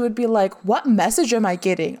would be like, "What message am I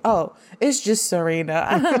getting? Oh, it's just Serena."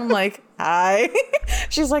 And I'm like, "Hi."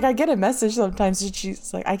 She's like, "I get a message sometimes." And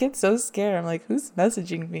she's like, "I get so scared." I'm like, "Who's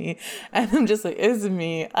messaging me?" And I'm just like, "It's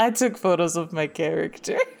me. I took photos of my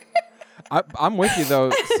character." I'm with you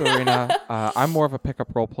though, Serena. I'm more of a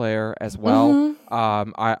pickup role player as well.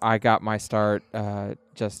 I got my start going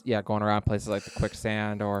around places like the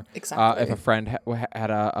Quicksand, or if a friend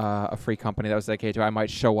had a free company that was dedicated to, I might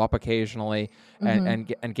show up occasionally and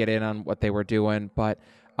get in on what they were doing. But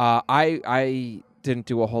I didn't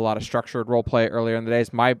do a whole lot of structured role play earlier in the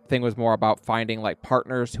days. My thing was more about finding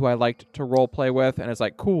partners who I liked to role play with, and it's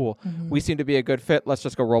like, cool, we seem to be a good fit. Let's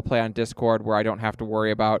just go role play on Discord where I don't have to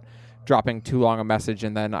worry about dropping too long a message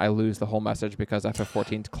and then I lose the whole message because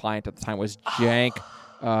FF14's client at the time was jank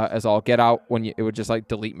as all get out. It would just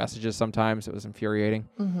delete messages sometimes. It was infuriating.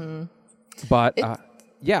 But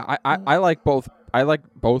I like both. I like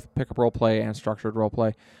both pickup role play and structured role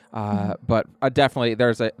play. But definitely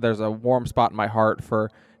there's a warm spot in my heart for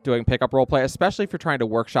doing pickup role play, especially if you're trying to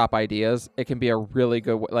workshop ideas. It can be a really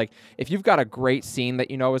good like if you've got a great scene that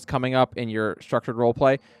you know is coming up in your structured role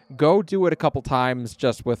play, go do it a couple times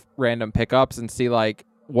just with random pickups and see like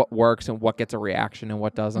what works and what gets a reaction and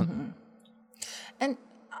what doesn't. Mm-hmm. And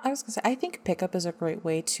I was gonna say, I think pickup is a great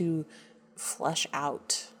way to flesh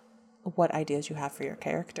out what ideas you have for your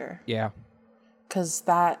character. Yeah. Because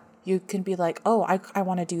that you can be like, oh, I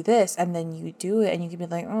want to do this, and then you do it, and you can be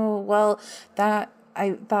like, oh, well, it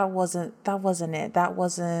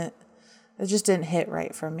just didn't hit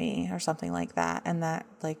right for me, or something like that, and that,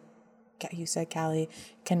 like you said, Callie,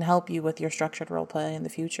 can help you with your structured role play in the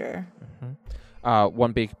future. Mm-hmm.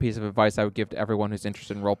 One big piece of advice I would give to everyone who's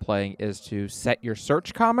interested in role playing is to set your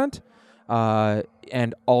search comment,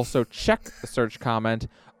 and also check the search comment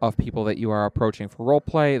of people that you are approaching for role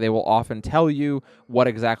play. They will often tell you what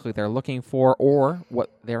exactly they're looking for or what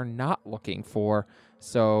they're not looking for,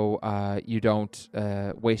 so you don't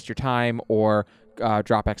waste your time or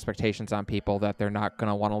drop expectations on people that they're not going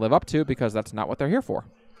to want to live up to, because that's not what they're here for.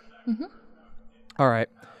 Mm-hmm. All right.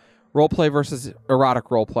 Role play versus erotic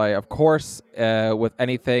role play. Of course, with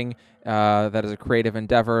anything that is a creative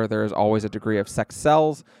endeavor, there is always a degree of sex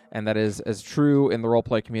sells, and that is as true in the role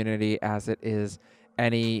play community as it is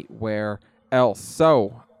anywhere else.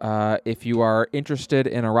 So, if you are interested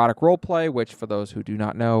in erotic role play, which for those who do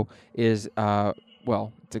not know is,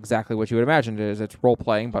 it's exactly what you would imagine it is. It's role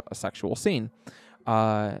playing, but a sexual scene.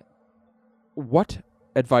 What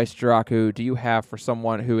advice, Jiraku, do you have for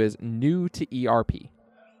someone who is new to ERP?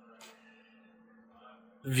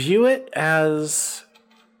 View it as,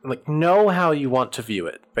 like, know how you want to view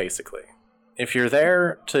it, basically. If you're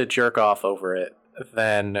there to jerk off over it,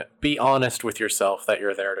 then be honest with yourself that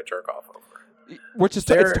you're there to jerk off over it. Which is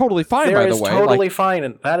it's totally fine, by the way. It's totally fine,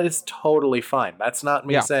 and that is totally fine. That's not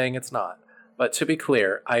me saying it's not. But to be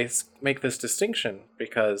clear, I make this distinction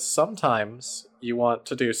because sometimes you want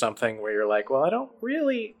to do something where you're like, well, I don't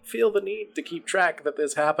really feel the need to keep track that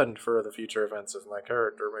this happened for the future events of my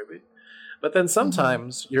character, maybe. But then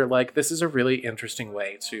sometimes you're like, this is a really interesting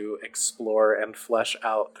way to explore and flesh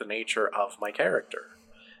out the nature of my character.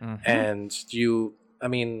 Mm-hmm.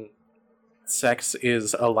 And sex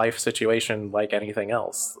is a life situation like anything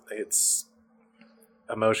else. It's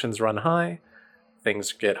emotions run high,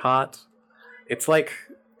 things get hot. It's like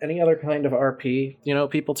any other kind of RP. You know,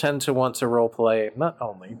 people tend to want to roleplay, not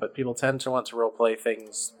only, but people tend to want to roleplay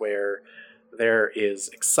things where there is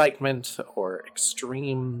excitement or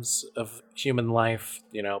extremes of human life.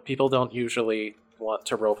 You know, people don't usually want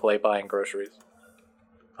to roleplay buying groceries.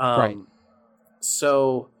 Right.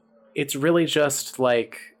 So it's really just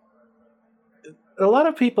like a lot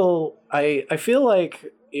of people. I feel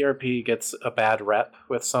like ERP gets a bad rep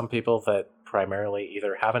with some people that primarily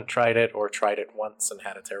either haven't tried it or tried it once and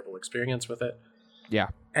had a terrible experience with it. Yeah.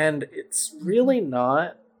 And it's really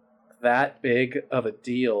not that big of a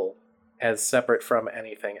deal as separate from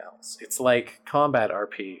anything else. It's like combat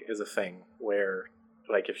RP is a thing where,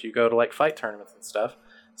 like, if you go to like fight tournaments and stuff,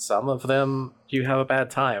 some of them you have a bad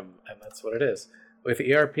time, and that's what it is. With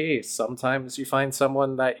ERP, sometimes you find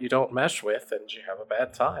someone that you don't mesh with and you have a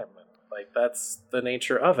bad time. Like, that's the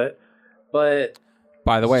nature of it. But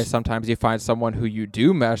by the way, sometimes you find someone who you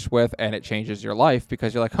do mesh with and it changes your life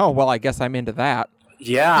because you're like, oh, well, I guess I'm into that.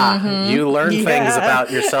 Yeah, you learn things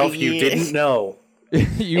about yourself you didn't know.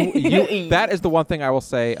 That is the one thing I will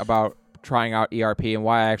say about trying out ERP and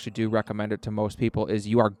why I actually do recommend it to most people is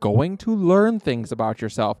you are going to learn things about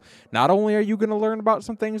yourself. Not only are you going to learn about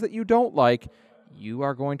some things that you don't like, you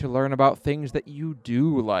are going to learn about things that you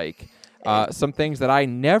do like. Some things that I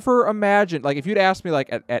never imagined. Like, if you'd asked me, like,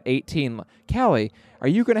 at 18, Callie, are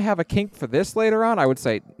you going to have a kink for this later on? I would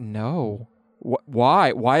say, no.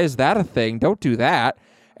 Why? Why is that a thing? Don't do that.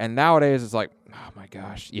 And nowadays, it's like, oh, my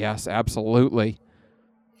gosh, yes, absolutely.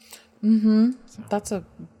 Mm-hmm. So. That's a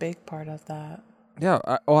big part of that. Yeah.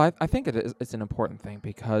 I think it's an important thing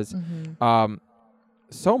because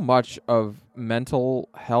so much of mental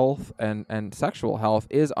health and sexual health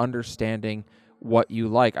is understanding what you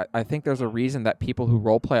like. I think there's a reason that people who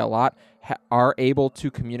role play a lot are able to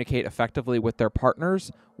communicate effectively with their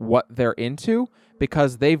partners what they're into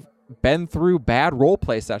because they've been through bad role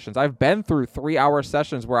play sessions. I've been through 3-hour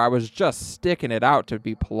sessions where I was just sticking it out to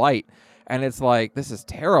be polite. And it's like, this is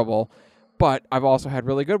terrible. But I've also had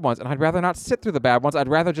really good ones. And I'd rather not sit through the bad ones. I'd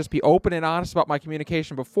rather just be open and honest about my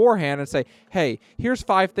communication beforehand and say, hey, here's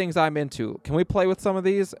 5 things I'm into. Can we play with some of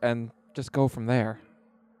these? And just go from there.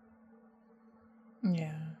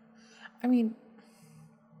 Yeah. I mean,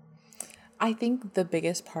 I think the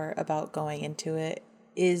biggest part about going into it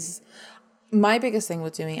is my biggest thing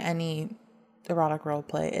with doing any erotic role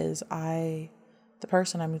play is I the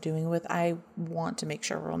person I'm doing with, I want to make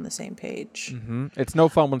sure we're on the same page. Mm-hmm. It's no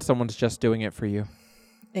fun when someone's just doing it for you.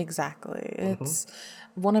 Exactly. It's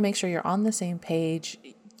want to make sure you're on the same page.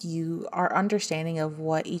 You are understanding of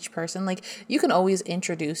what each person, like, you can always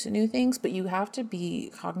introduce new things, but you have to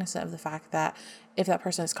be cognizant of the fact that if that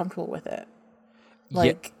person is comfortable with it,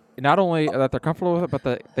 like, not only that they're comfortable with it, but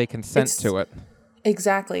that they consent to it.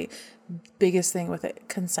 Exactly. Biggest thing with it,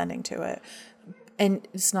 consenting to it. And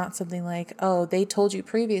it's not something like, oh, they told you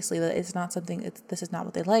previously that it's not something, this is not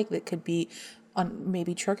what they like. That could be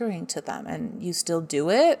maybe triggering to them, and you still do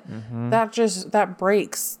it. That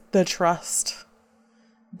breaks the trust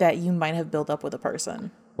that you might have built up with a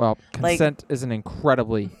person. Well, consent is an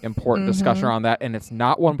incredibly important discussion around that, and it's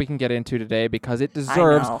not one we can get into today because it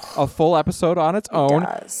deserves a full episode on its own,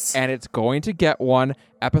 and it's going to get one.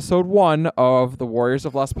 Episode 1 of the Warriors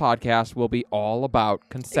of Lust podcast will be all about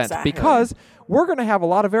consent because we're going to have a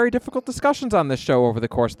lot of very difficult discussions on this show over the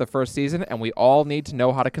course of the first season, and we all need to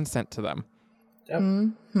know how to consent to them.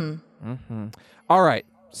 All right.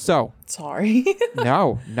 So sorry.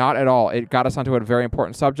 No, not at all. It got us onto a very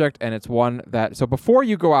important subject, and it's one that, so before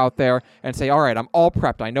you go out there and say, all right, I'm all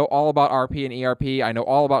prepped, I know all about RP and ERP, I know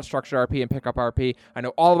all about structured RP and pickup RP, I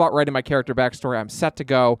know all about writing my character backstory, I'm set to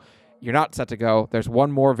go. You're not set to go. There's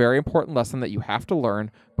one more very important lesson that you have to learn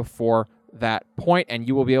before that point, and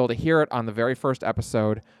you will be able to hear it on the very first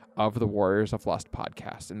episode of the Warriors of Lust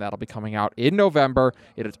podcast, and that'll be coming out in November.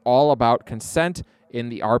 It is all about consent in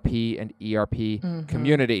the RP and ERP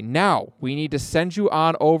community. Now, we need to send you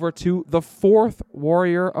on over to the 4th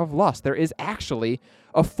Warrior of Lust. There is actually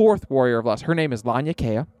a 4th Warrior of Lust. Her name is Lanya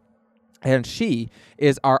Kea, and she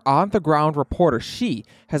is our on-the-ground reporter. She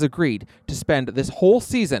has agreed to spend this whole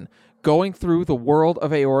season going through the world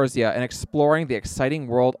of Eorzea and exploring the exciting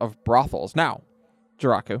world of brothels. Now,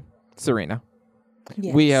 Jiraku, Serena,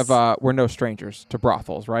 we're no strangers to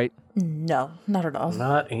brothels, right? No, not at all.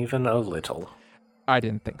 Not even a little. I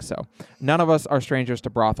didn't think so. None of us are strangers to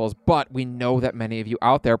brothels, but we know that many of you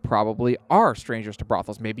out there probably are strangers to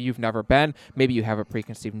brothels. Maybe you've never been. Maybe you have a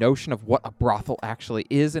preconceived notion of what a brothel actually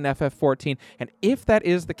is in FF14. And if that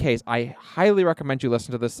is the case, I highly recommend you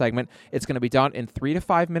listen to this segment. It's going to be done in 3 to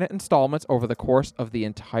 5 minute installments over the course of the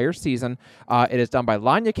entire season. It is done by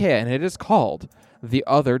Lanya Kea, and it is called The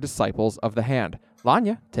Other Disciples of the Hand.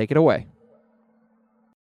 Lanya, take it away.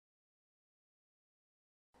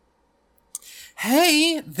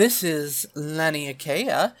 Hey, this is Lanya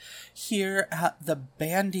Kea here at the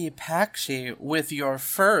Bandy Pakshi with your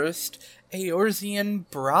first Eorzean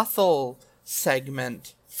brothel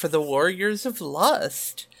segment for the Warriors of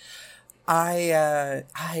Lust. I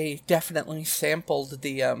definitely sampled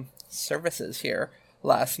the services here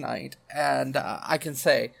last night, and I can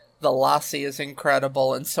say the lassie is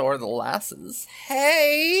incredible, and so are the lasses.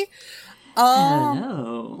 Hey,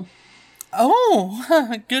 hello.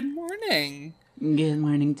 Oh, good morning. Good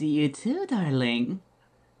morning to you too, darling.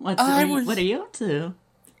 What are you up to?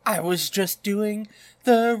 I was just doing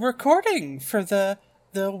the recording for the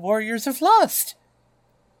Warriors of Lust.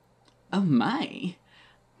 Oh my.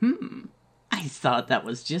 I thought that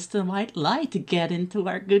was just a white lie to get into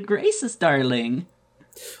our good graces, darling.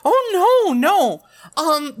 Oh no.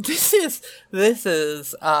 This is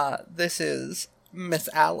Miss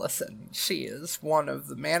Allison. She is one of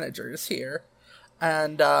the managers here.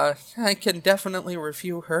 And I can definitely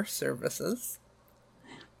review her services.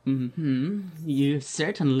 You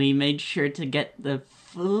certainly made sure to get the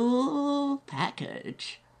full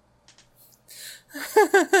package.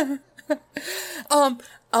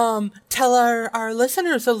 Tell our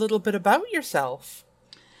listeners a little bit about yourself.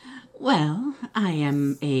 Well, I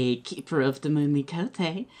am a keeper of the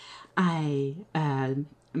Mumikote. I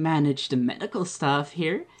manage the medical staff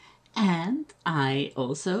here. And I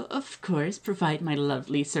also, of course, provide my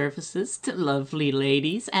lovely services to lovely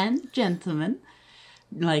ladies and gentlemen,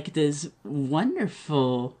 like this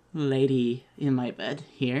wonderful lady in my bed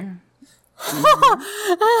here.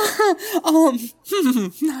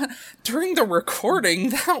 During the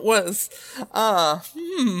recording, that was,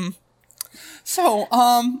 So,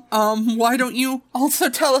 why don't you also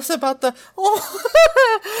tell us about the,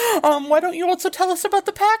 why don't you also tell us about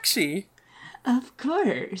the Pakshi? Of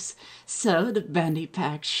course. So the Bandy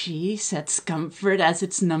Pakshi sets comfort as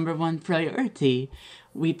its #1 priority.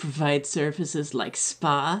 We provide services like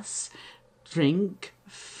spas, drink,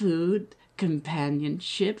 food,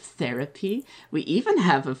 companionship, therapy. We even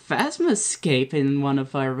have a phasmoscape in one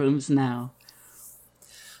of our rooms now.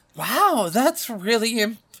 Wow, that's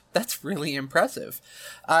really impressive.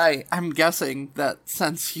 I'm guessing that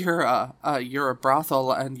since you're a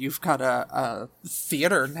brothel and you've got a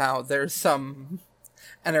theater now, there's some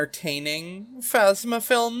entertaining Phasma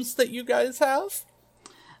films that you guys have?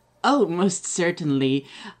 Oh, most certainly.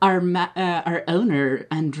 Our owner,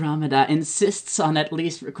 Andromeda, insists on at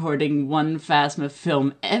least recording one Phasma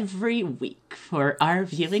film every week for our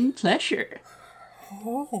viewing pleasure.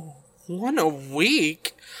 Oh, one a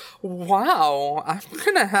week? Wow, I'm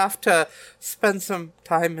gonna have to spend some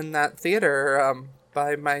time in that theater,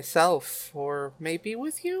 by myself, or maybe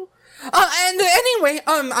with you? And anyway,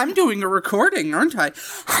 I'm doing a recording, aren't I?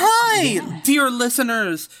 Hi, dear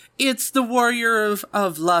listeners. It's the Warrior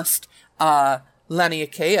of Lust, Lenny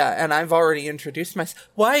Akea, and I've already introduced myself.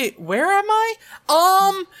 Why, where am I?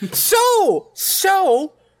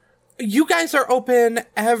 So, you guys are open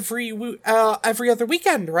every other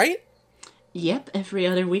weekend, right? Yep, every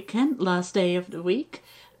other weekend, last day of the week.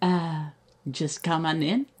 Just come on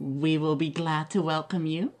in. We will be glad to welcome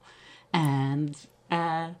you. And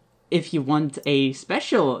if you want a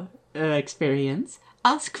special experience,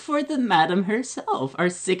 ask for the Madam herself, our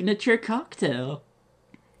signature cocktail.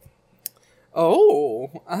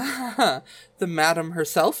 Oh, the Madam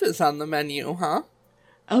herself is on the menu, huh?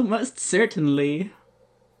 Oh, most certainly.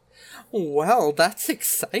 Well, that's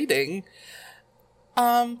exciting.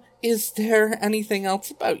 Is there anything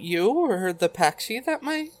else about you or the Pakshi that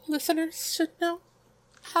my listeners should know?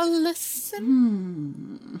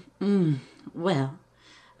 Listen. Well,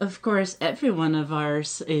 of course, every one of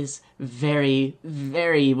ours is very,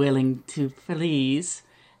 very willing to please,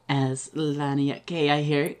 as Lani Akea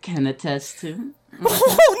here can attest to.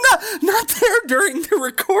 Oh, not there during the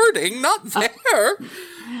recording, not there.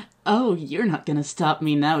 Oh, you're not gonna stop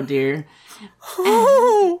me now, dear.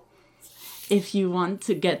 Oh. If you want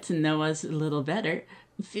to get to know us a little better,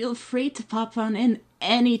 feel free to pop on in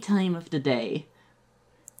any time of the day.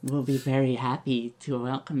 We'll be very happy to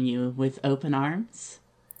welcome you with open arms.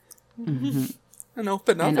 Mm-hmm. And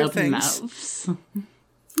open and other open things. mouths.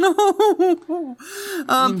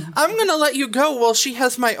 I'm gonna let you go while she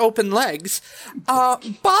has my open legs.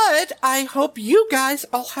 But I hope you guys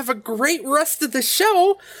all have a great rest of the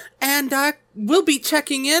show, and we'll be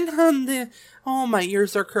checking in on the... Oh, my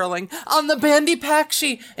ears are curling. On the Bandy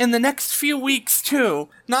Pakshi in the next few weeks, too.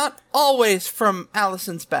 Not always from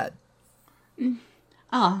Allison's bed.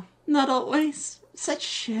 Ah, not always. Such a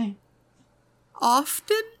shame.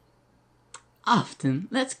 Often? Often.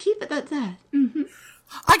 Let's keep it at that.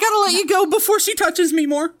 I gotta let you go before she touches me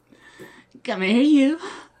more. Come here, you.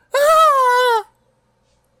 Ah!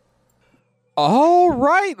 All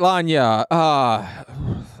right, Lanya.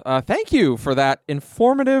 Thank you for that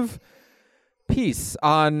informative piece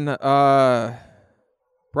on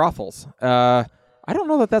brothels. I don't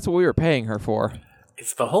know that that's what we were paying her for.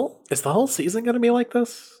 Is the whole season going to be like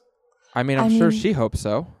this? I mean, I'm sure she hopes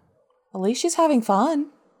so. At least she's having fun.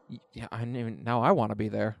 Yeah, now I want to be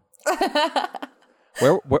there.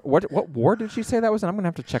 What ward did she say that was in? I'm going to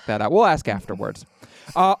have to check that out. We'll ask afterwards.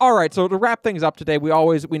 All right, so to wrap things up today,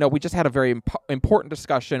 we just had a very important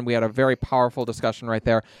discussion. We had a very powerful discussion right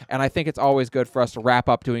there, and I think it's always good for us to wrap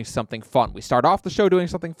up doing something fun. We start off the show doing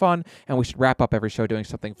something fun, and we should wrap up every show doing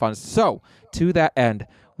something fun. So, to that end,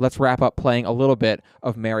 let's wrap up playing a little bit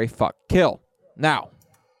of Marry, Fuck, Kill. Now,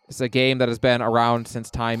 it's a game that has been around since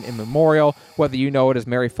time immemorial, whether you know it as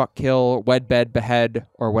Marry, Fuck, Kill, Wed, Bed, Behead,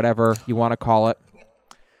 or whatever you want to call it.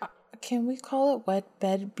 Can we call it Wed,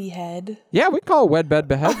 Bed, Behead? Yeah, we can call it Wed, Bed,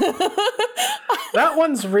 Behead. That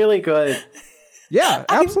one's really good. Yeah,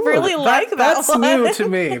 absolutely. I really like that That's one. new to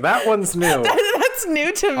me. That one's new. That's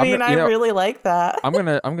new to me, and I really like that. I'm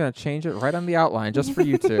gonna change it right on the outline just for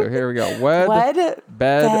you two. Here we go. Wed,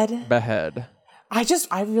 bed, behead. I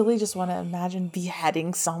really just want to imagine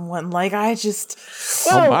beheading someone. Like It's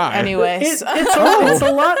anyways.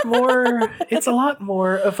 a lot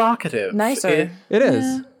more evocative. Nicer. It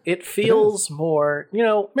is. It feels more,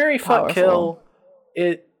 Marry, Fuck, Kill.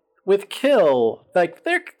 With Kill, like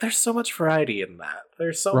there's so much variety in that.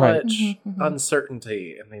 There's so much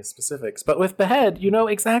uncertainty in these specifics. But with Behead, you know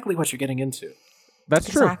exactly what you're getting into. That's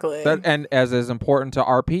true. Exactly. And as is important to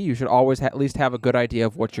RP, you should always at least have a good idea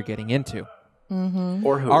of what you're getting into. Mm-hmm.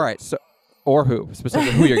 Or who. All right. So, or who,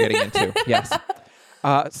 specifically who you're getting into. Yes.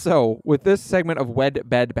 So with this segment of Wed,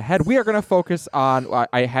 Bed, Behead, we are going to focus on,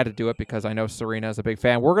 I had to do it because I know Serena is a big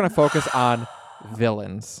fan. We're going to focus on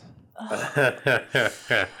villains.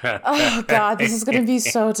 Oh, God, this is going to be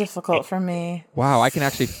so difficult for me. Wow, I can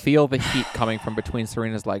actually feel the heat coming from between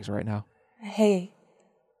Serena's legs right now. Hey,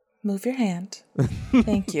 move your hand.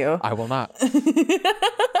 Thank you. I will not.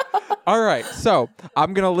 All right, so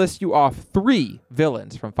I'm going to list you off 3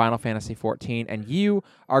 villains from Final Fantasy XIV, and you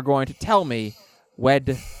are going to tell me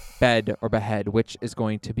Wed, Bed, or Behead, which is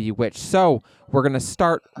going to be which. So we're going to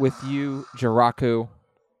start with you, Jiraku.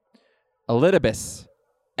 Elidibus,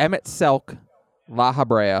 Emmett Selk, La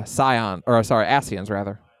Habrea, Ascians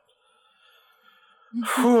rather.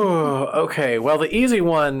 Okay, well, the easy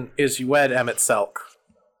one is you wed Emmett Selk.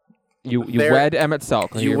 You wed Emmett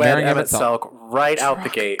Selk. You You're wed marrying Emmett Selk right out the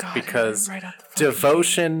gate God, because right out the fucking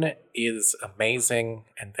devotion is amazing,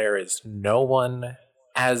 and there is no one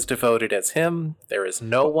as devoted as him. There is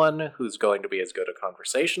no one who's going to be as good a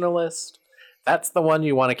conversationalist. That's the one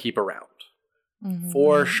you want to keep around.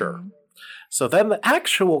 For sure. So then the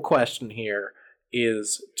actual question here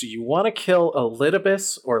is, do you want to kill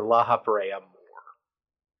Elidibus or La Habrea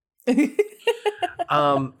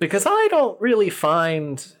more? Because I don't really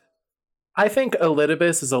find... I think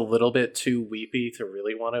Elidibus is a little bit too weepy to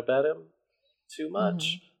really want to bet him too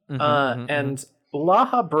much. And La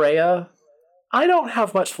Habrea, I don't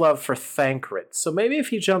have much love for Thancred, so maybe if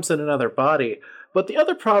he jumps in another body. But the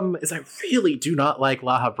other problem is I really do not like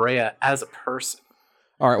La Habrea as a person.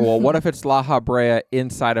 All right, well, what if it's La Habrea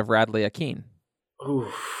inside of Radley Akeen? Ooh.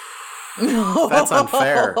 That's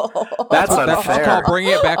unfair. That's unfair. That's called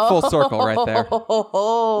bringing it back full circle right there.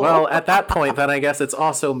 Well, at that point, then I guess it's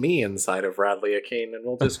also me inside of Radley Akeen, and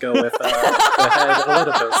we'll just go with the head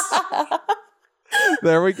Elidibus.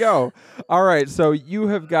 There we go. All right, so you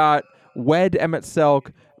have got wed Emmett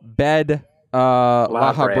Selk, bed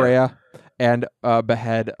La Habrea, and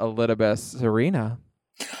behead Elidibus. Serena.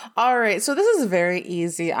 All right, so this is very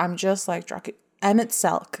easy. I'm just like Emmett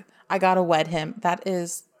Selk. I gotta wed him. That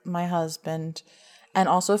is my husband. And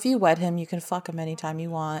also, if you wed him, you can fuck him anytime you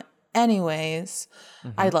want. Anyways,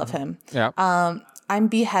 I love him. Yeah. I'm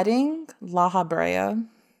beheading La Habrea.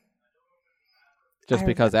 Just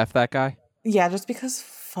because F that guy? Yeah, just because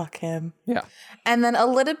fuck him. Yeah. And then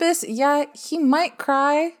Elidibus, yeah, he might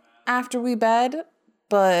cry after we bed,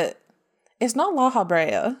 but it's not La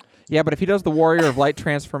Habrea. Yeah, but if he does the Warrior of Light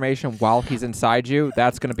transformation while he's inside you,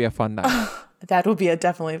 that's going to be a fun night. That would be a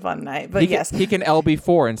definitely fun night. But yes, he can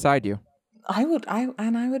LB4 inside you. I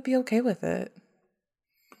would be okay with it.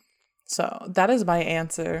 So that is my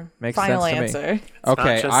answer. Makes Final sense to me. answer.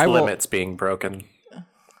 Okay, Not just limits being broken.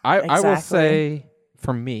 I will Exactly. say,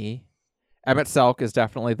 for me, Emmett Selk is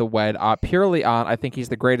definitely the wed. Purely on, I think he's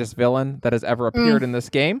the greatest villain that has ever appeared in this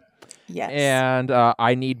game. Yes. And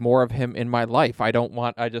I need more of him in my life. I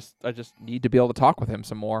just need to be able to talk with him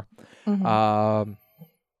some more.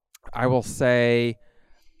 I will say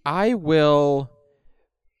I will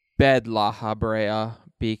bed La Habrea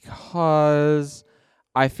because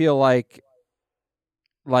I feel like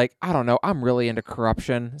I don't know, I'm really into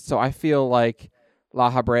corruption, so I feel like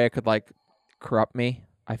La Habrea could like corrupt me.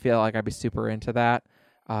 I feel like I'd be super into that.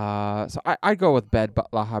 So I'd go with bed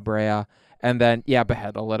La Habrea, and then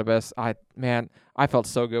behead Elidibus. I felt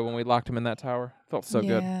so good when we locked him in that tower. Felt so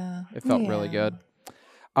good. It felt really good.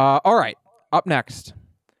 All right, up next.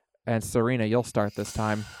 And Serena, you'll start this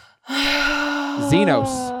time.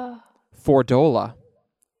 Xenos, Fordola,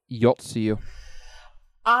 Yotsuyu.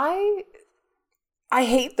 I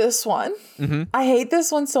hate this one. Mm-hmm. I hate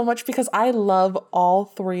this one so much because I love all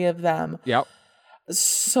three of them Yep.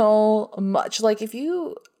 so much. Like if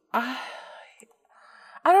you, I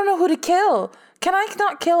don't know who to kill. Can I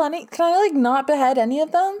not kill any? Can I like not behead any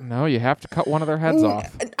of them? No, you have to cut one of their heads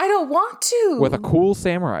off I don't want to. with a cool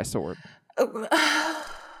samurai sword.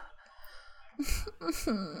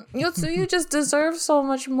 Yotsuyu just deserves so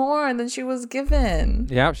much more than she was given.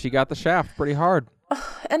 Yeah, she got the shaft pretty hard.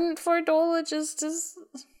 And Fordola just is...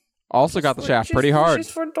 Also got the shaft pretty hard.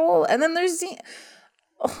 She's Fordola. And then there's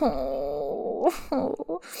Oh,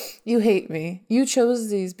 you hate me. You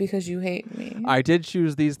chose these because you hate me. I did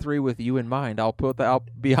choose these three with you in mind. I'll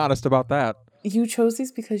be honest about that. You chose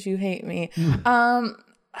these because you hate me.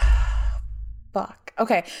 Fuck.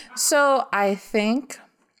 Okay, so I think...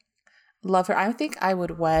 Love her. I think I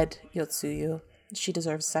would wed Yotsuyu. She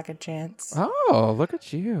deserves a second chance. Oh, look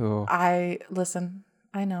at you. Listen,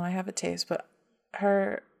 I know I have a taste, but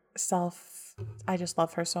herself, I just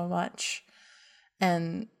love her so much.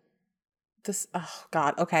 And this, oh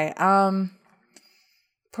God, okay.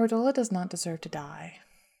 Fordola does not deserve to die.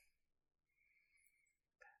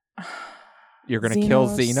 You're going to kill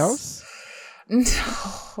Xenos? No,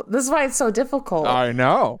 this is why it's so difficult. I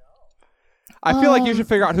know. I feel like you should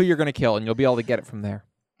figure out who you're going to kill, and you'll be able to get it from there.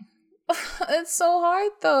 It's so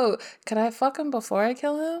hard, though. Could I fuck him before I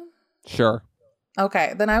kill him? Sure.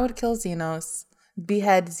 Okay, then I would kill Xenos,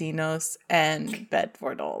 behead Xenos, and bed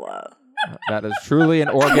Fordola. That is truly an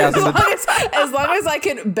orgasm. As long as I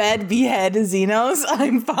can behead Xenos,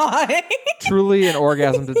 I'm fine. Truly an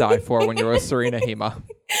orgasm to die for when you're with Serena Hema.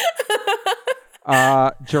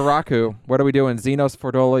 Jiraku, what are we doing? Xenos,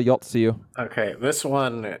 Fordola, Yotsuyu. Okay, this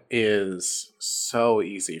one is so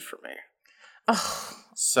easy for me.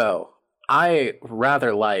 So, I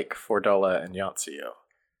rather like Fordola and Yotsuyu.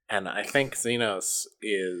 And I think Xenos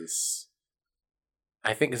is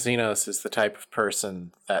the type of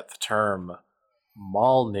person that the term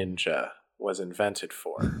mall ninja was invented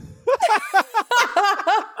for.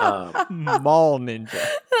 Mall ninja.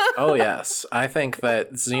 Oh, yes. I think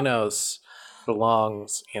that Xenos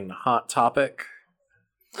belongs in Hot Topic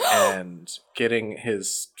and getting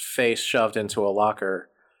his face shoved into a locker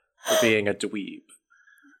for being a dweeb.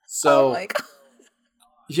 So, Oh my god.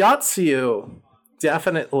 Yotsuyu,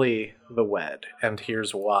 definitely the wed, and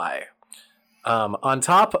here's why. On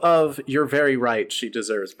top of, you're very right, she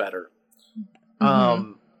deserves better.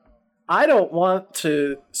 I don't want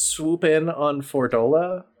to swoop in on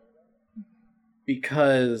Fordola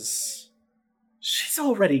because she's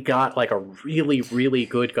already got like a really, really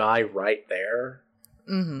good guy right there.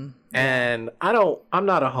 And I'm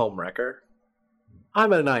not a homewrecker.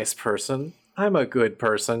 I'm a nice person. I'm a good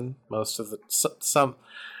person most of the some.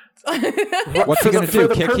 What's he gonna do?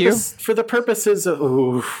 Kick you? For the purposes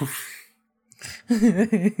of I'm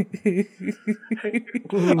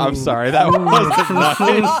sorry, that wasn't nice.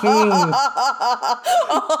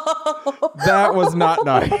 That was not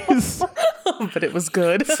nice. But it was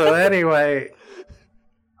good. So anyway,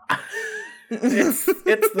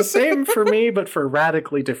 it's the same for me, but for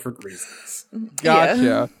radically different reasons.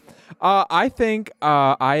 Gotcha. I think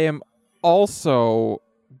I am also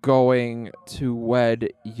going to wed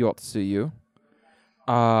Yotsuyu.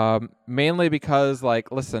 Mainly because,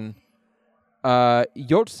 like, listen,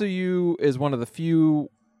 Yotsuyu is one of the few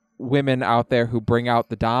women out there who bring out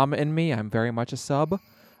the dom in me. I'm very much a sub.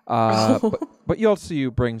 But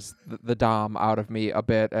Yotsuyu brings the dom out of me a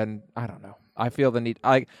bit, and I don't know. I feel the need,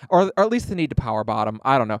 or at least the need to power bottom.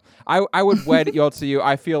 I don't know. I would wed Yotsuyu.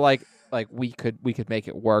 I feel like we could make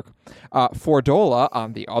it work. Fordola,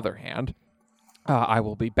 on the other hand, I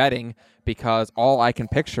will be betting because all I can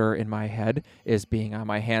picture in my head is being on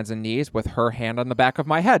my hands and knees with her hand on the back of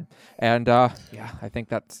my head. And I think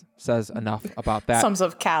that says enough about that. Sums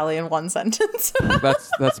up Callie in one sentence.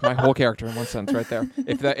 That's my whole character in one sentence right there.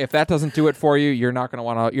 If that doesn't do it for you, you're not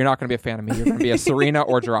gonna be a fan of me. You're gonna be a Serena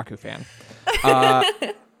or Jiraku fan.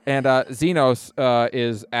 And Xenos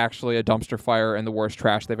is actually a dumpster fire and the worst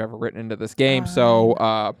trash they've ever written into this game.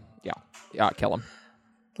 So kill him.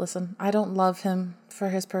 Listen, I don't love him for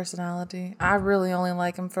his personality. I really only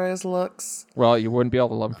like him for his looks. Well, you wouldn't be able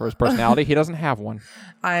to love him for his personality. He doesn't have one.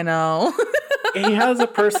 I know. He has a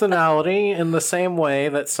personality in the same way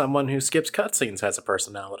that someone who skips cutscenes has a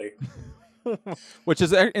personality. Which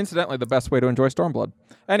is incidentally the best way to enjoy Stormblood.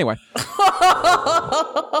 Anyway.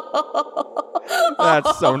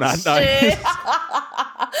 That's so not nice.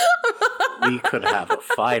 We could have a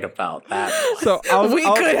fight about that. So we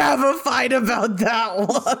could have a fight about that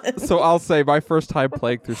one. So I'll say my first time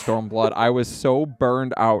playing through Stormblood, I was so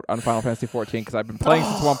burned out on Final Fantasy XIV because I've been playing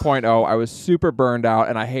since 1.0. I was super burned out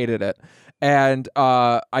and I hated it. And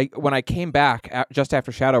when I came back just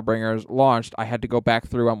after Shadowbringers launched, I had to go back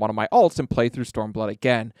through on one of my alts and play through Stormblood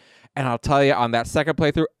again. And I'll tell you, on that second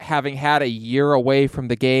playthrough, having had a year away from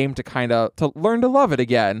the game to learn to love it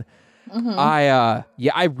again, I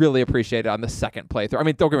really appreciate it on the second playthrough. I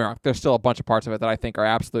mean, don't get me wrong, there's still a bunch of parts of it that I think are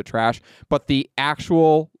absolute trash, but the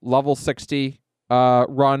actual level 60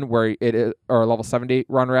 run where it is, or level 70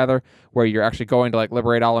 run rather, where you're actually going to like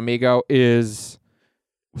liberate Ala Mhigo is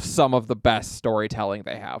some of the best storytelling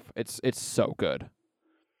they have. It's so good.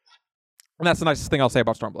 And that's the nicest thing I'll say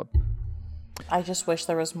about Stormblood. I just wish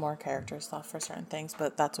there was more character stuff for certain things,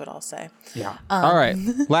 but that's what I'll say. Yeah. All right.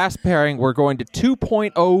 Last pairing, we're going to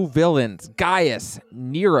 2.0 villains. Gaius,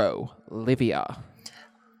 Nero, Livia.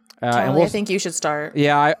 Charlie, I think you should start.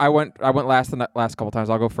 Yeah, I went last the last couple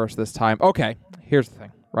times. I'll go first this time. Okay, here's the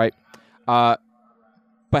thing, right?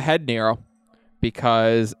 Behead Nero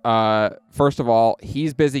because, first of all,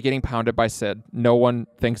 he's busy getting pounded by Cid. No one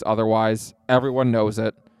thinks otherwise. Everyone knows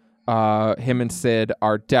it. Him and Cid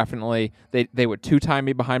are definitely, they would two-time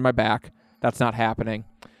me behind my back. That's not happening.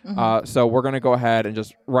 So we're going to go ahead and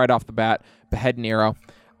just right off the bat, behead Nero.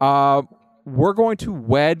 We're going to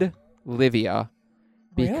wed Livia.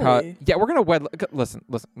 Because Really? Yeah, we're going to wed.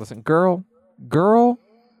 Listen. Girl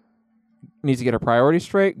needs to get her priorities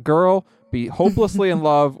straight. Girl, be hopelessly in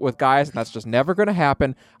love with guys, and that's just never going to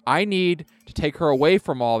happen. I need to take her away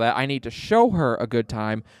from all that. I need to show her a good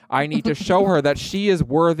time. I need to show her that she is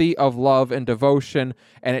worthy of love and devotion,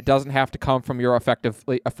 and it doesn't have to come from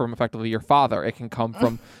effectively your father. It can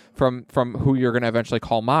come from who you're gonna eventually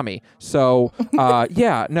call mommy. So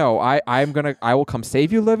yeah, no, I will come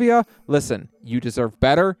save you, Livia. Listen, you deserve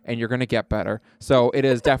better, and you're gonna get better. So it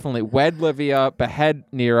is definitely wed Livia, behead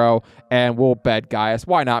Nero, and we'll bed Gaius.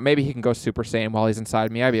 Why not? Maybe he can go Super Saiyan while he's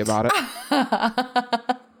inside me. I'd be about it.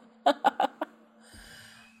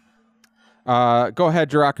 Go ahead,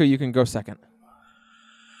 Jiraku. You can go second.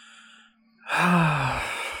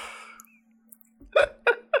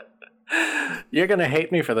 You're gonna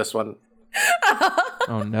hate me for this one.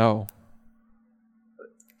 Oh no.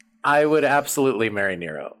 I would absolutely marry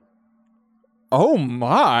Nero. Oh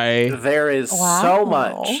my. There is Wow. so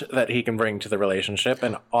much that he can bring to the relationship,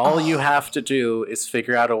 and all you have to do is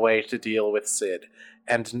figure out a way to deal with Sid.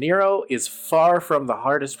 And Nero is far from the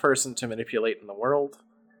hardest person to manipulate in the world.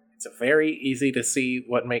 It's very easy to see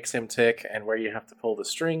what makes him tick and where you have to pull the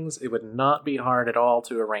strings. It would not be hard at all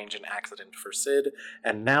to arrange an accident for Sid,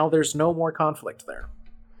 and now there's no more conflict there.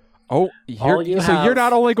 Oh, All you so have- you're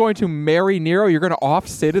not only going to marry Nero, you're going to off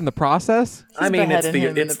Sid in the process? I mean, it's beheading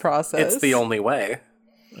him in the process. it's the only way.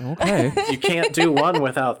 Okay. You can't do one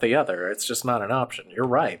without the other. It's just not an option. You're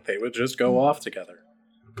right. They would just go off together.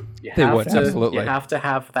 You They have would, to, absolutely. You have to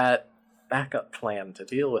have that backup plan to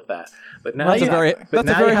deal with that. But now That's you a very but that's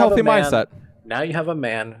a now very you have healthy man- mindset. Now you have a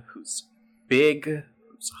man who's big,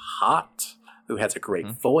 who's hot, who has a great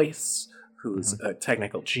voice, who's a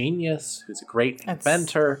technical genius, who's a great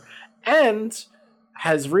inventor, and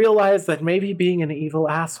has realized that maybe being an evil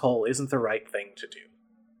asshole isn't the right thing to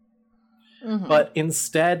do. But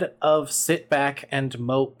instead of sit back and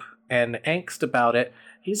mope and angst about it,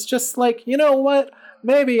 he's just like, you know what?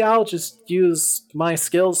 Maybe I'll just use my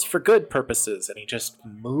skills for good purposes. And he just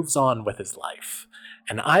moves on with his life.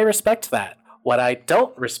 And I respect that. What I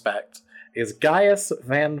don't respect is Gaius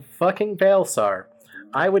Van fucking Balesar.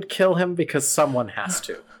 I would kill him because someone has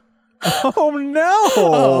to. Oh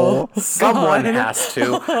no! Someone has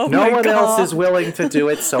to. No one else is willing to do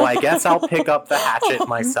it, so I guess I'll pick up the hatchet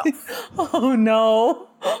myself. Oh no!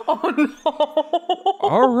 Oh no!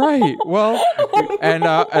 All right. Well, and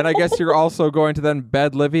I guess you're also going to then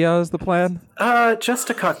bed Livia is the plan? Just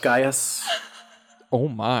to cut Gaius. Oh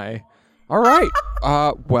my. All right.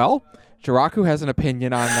 Well, Jiraku has an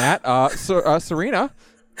opinion on that. Serena.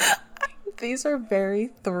 These are very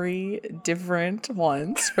three different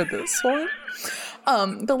ones for this one.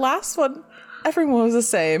 The last one, everyone was the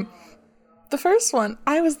same. The first one,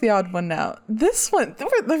 I was the odd one out. This one,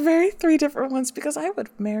 they're very three different ones because I would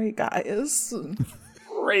marry Gaius.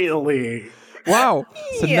 Really? Wow.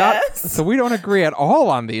 So Yes. so we don't agree at all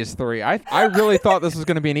on these three. I really thought this was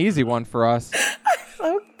going to be an easy one for us.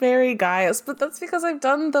 I would marry Gaius, but that's because I've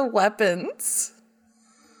done the weapons.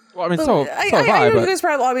 Well, I mean, so I have I, know you but guys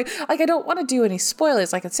probably. I mean, like, I don't want to do any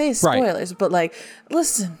spoilers. I could say spoilers, but like,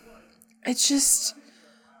 listen, I just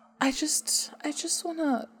want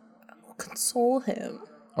to console him.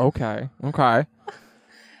 okay.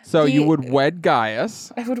 So you would wed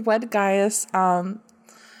Gaius. I would wed Gaius.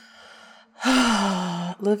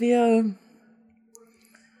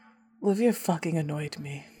 Livia fucking annoyed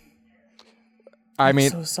me. I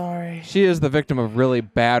mean, So sorry. she is the victim of really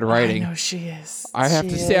bad writing. I know she is. I have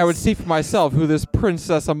She to say, I would is. see for myself who this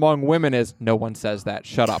princess among women is. No one says that.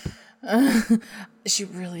 Shut up. She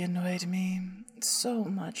really annoyed me so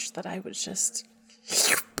much that I would just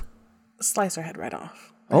slice her head right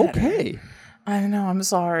off. Okay. I know, I'm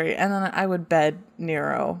sorry. And then I would bed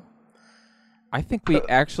Nero. I think we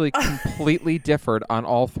actually completely differed on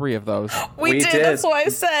all three of those. We did. That's why I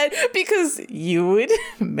said, because you would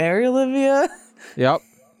marry Olivia, Yep.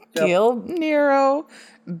 kill Nero,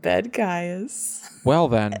 bed Gaius. Well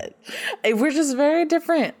then. We're just very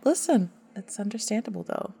different. Listen, it's understandable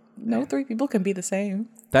though. No three people can be the same.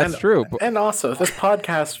 That's true. But And also, this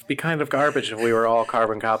podcast would be kind of garbage if we were all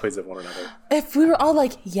carbon copies of one another. If we were all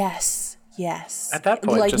like, yes. At that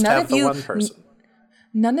point, like, just have the one person.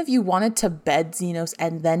 None of you wanted to bed Xenos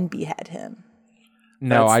and then behead him.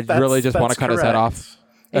 no, I That's- really just want to that's cut his head correct. off.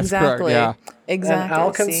 That's Exactly. correct, yeah. Exactly. And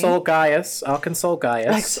I'll see? console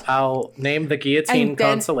Gaius. I'll name the guillotine And then-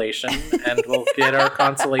 consolation, and we'll get our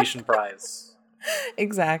consolation prize.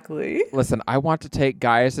 Exactly. Listen, I want to take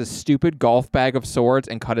Gaius' stupid golf bag of swords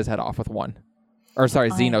and cut his head off with one. Or sorry,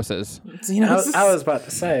 Xenos's. Xenos. I was about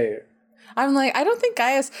to say, I'm like, I don't think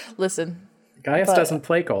Gaius. Listen, Gaius But- doesn't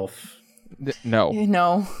play golf. No. you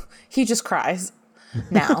know, he just cries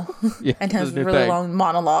now Yeah, and this has is a new really thing. long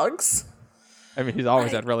monologues. I mean, he's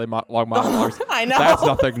always had really long monologues. I know. That's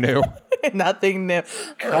nothing new. Nothing new.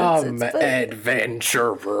 Come, It's-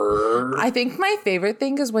 adventurer. I think my favorite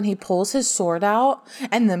thing is when he pulls his sword out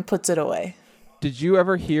and then puts it away. Did you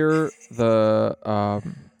ever hear the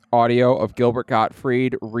audio of Gilbert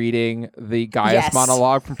Gottfried reading the Gaius Yes.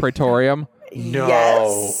 monologue from Praetorium? No.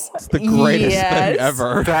 Yes. It's the greatest thing Yes.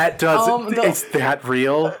 ever. That doesn't. Is that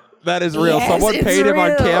real? That is real. Yes, Someone it's paid him on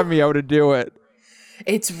real. Cameo to do it.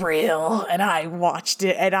 It's real, and I watched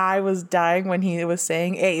it, and I was dying when he was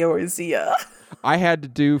saying Eorzea. I had to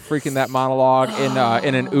do freaking that monologue in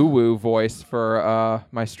an uwu voice for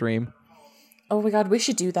my stream. Oh my god, we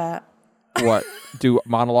should do that. What? Do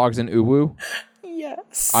monologues in uwu?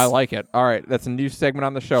 Yes. I like it. All right, that's a new segment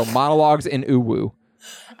on the show. Monologues in uwu.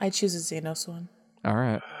 I choose a Xenos one. All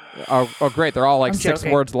right. Oh, great. They're all like I'm 6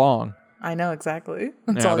 joking. words long. I know exactly.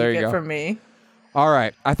 That's Yeah, all there you you get go. from me. All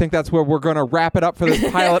right. I think that's where we're going to wrap it up for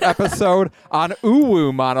this pilot episode on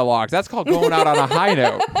uwu monologues. That's called going out on a high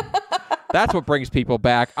note. That's what brings people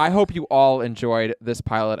back. I hope you all enjoyed this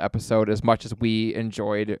pilot episode as much as we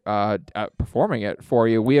enjoyed performing it for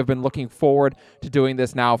you. We have been looking forward to doing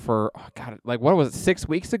this now for, what was it, 6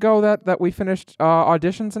 weeks ago that we finished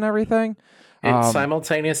auditions and everything? It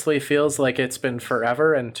simultaneously feels like it's been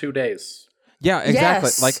forever and 2 days. Yeah,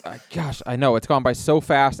 exactly. Yes. Gosh, I know it's gone by so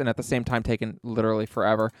fast and at the same time taken literally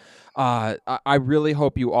forever. I really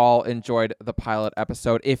hope you all enjoyed the pilot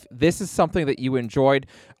episode. If this is something that you enjoyed,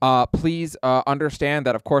 please understand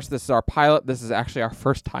that, of course, this is our pilot. This is actually our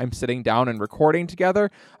first time sitting down and recording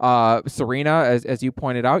together. Serena, as you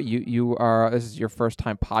pointed out, you are this is your first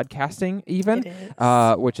time podcasting, even, It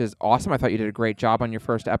is. which is awesome. I thought you did a great job on your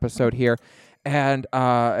first episode here. And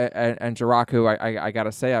Jiraku, I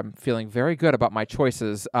gotta say, I'm feeling very good about my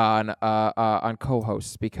choices on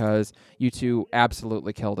co-hosts because you two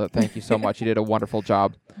absolutely killed it. Thank you so much. You did a wonderful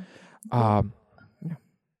job. I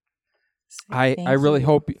really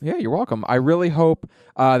hope. Yeah, you're welcome. I really hope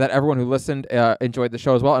that everyone who listened enjoyed the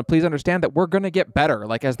show as well. And please understand that we're going to get better.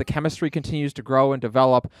 Like as the chemistry continues to grow and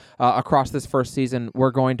develop across this first season,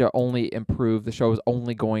 we're going to only improve. The show is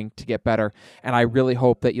only going to get better. And I really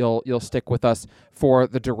hope that you'll stick with us for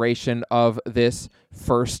the duration of this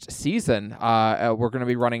first season. We're going to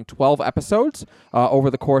be running 12 episodes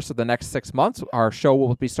over the course of the next 6 months. Our show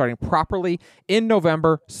will be starting properly in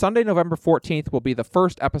November. Sunday, November 14th will be the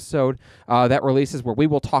first episode that releases where we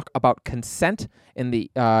will talk about consent in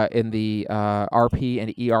the RP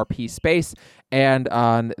and ERP space. And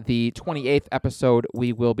on the 28th episode,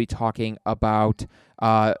 we will be talking about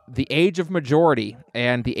the age of majority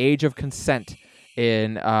and the age of consent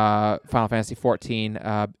in Final Fantasy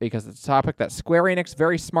XIV because it's a topic that Square Enix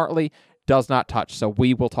very smartly does not touch. So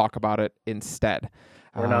we will talk about it instead.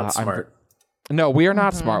 We're not smart. No, we are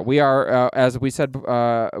not smart. We are, as we said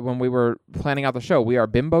when we were planning out the show, we are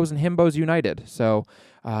bimbos and himbos united. So,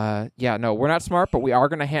 no, we're not smart, but we are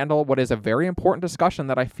going to handle what is a very important discussion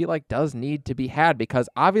that I feel like does need to be had because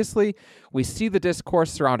obviously we see the discourse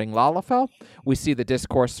surrounding Lalafell. We see the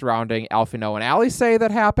discourse surrounding Alphino and Alice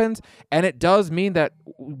that happens, and it does mean that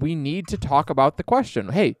we need to talk about the question,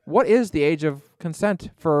 hey, what is the age of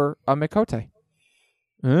consent for a Mikote?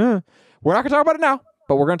 We're not going to talk about it now.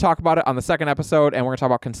 But we're going to talk about it on the second episode, and we're going to talk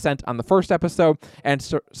about consent on the first episode. And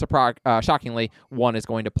shockingly, one is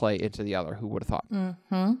going to play into the other. Who would have thought?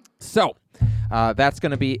 Mm-hmm. So that's going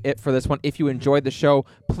to be it for this one. If you enjoyed the show,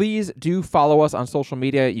 please do follow us on social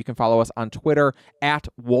media. You can follow us on Twitter at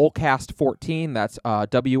Wolcast14. That's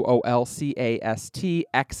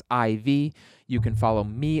WOLCASTXIV. You can follow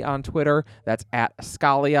me on Twitter. That's at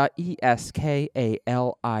Eskalia,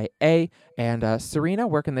 ESKALIA. And Serena,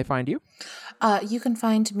 where can they find you? You can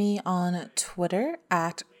find me on Twitter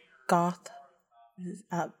at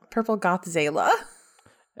Purple Goth Zayla.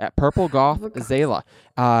 At Purple Goth Zayla.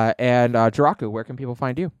 And Jiraku, where can people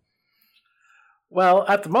find you? Well,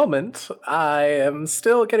 at the moment, I am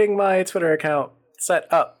still getting my Twitter account set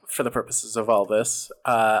up for the purposes of all this.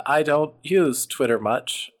 I don't use Twitter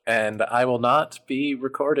much, and I will not be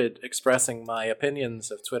recorded expressing my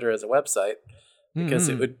opinions of Twitter as a website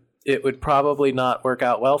because it would probably not work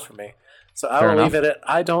out well for me. So I will leave it at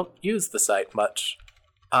I don't use the site much.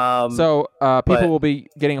 So people will be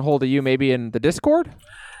getting a hold of you maybe in the Discord?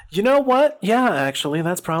 You know what? Yeah, actually,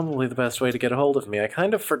 that's probably the best way to get a hold of me. I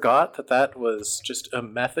kind of forgot that was just a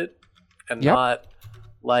method and not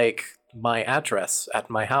like my address at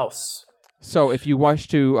my house. So if you wish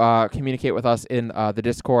to communicate with us in the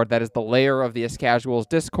Discord, that is the Layer of the Iscasuals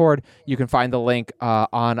Discord. You can find the link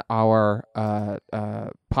on our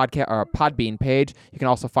podcast or Podbean page. You can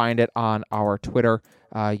also find it on our Twitter.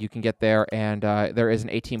 You can get there, and there is an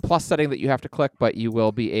 18+ setting that you have to click, but you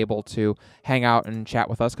will be able to hang out and chat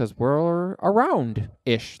with us because we're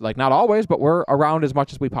around-ish. Like, not always, but we're around as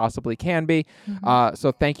much as we possibly can be.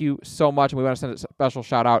 So thank you so much, and we want to send a special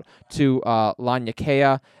shout-out to Lanya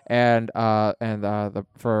Kea and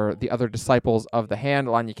for the other disciples of the hand.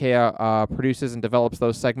 Lanya Kea produces and develops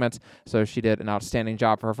those segments, so she did an outstanding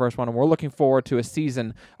job for her first one, and we're looking forward to a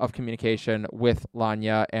season of communication with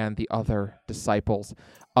Lanya and the other disciples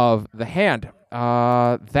of the hand.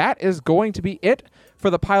 That is going to be it for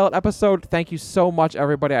the pilot episode. Thank you so much,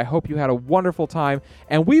 everybody. I hope you had a wonderful time,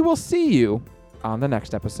 and we will see you on the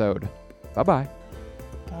next episode. Bye-bye.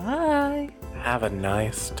 Bye. Have a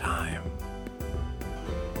nice time.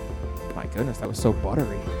 My goodness, that was so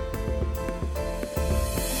buttery.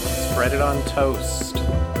 Spread it on toast.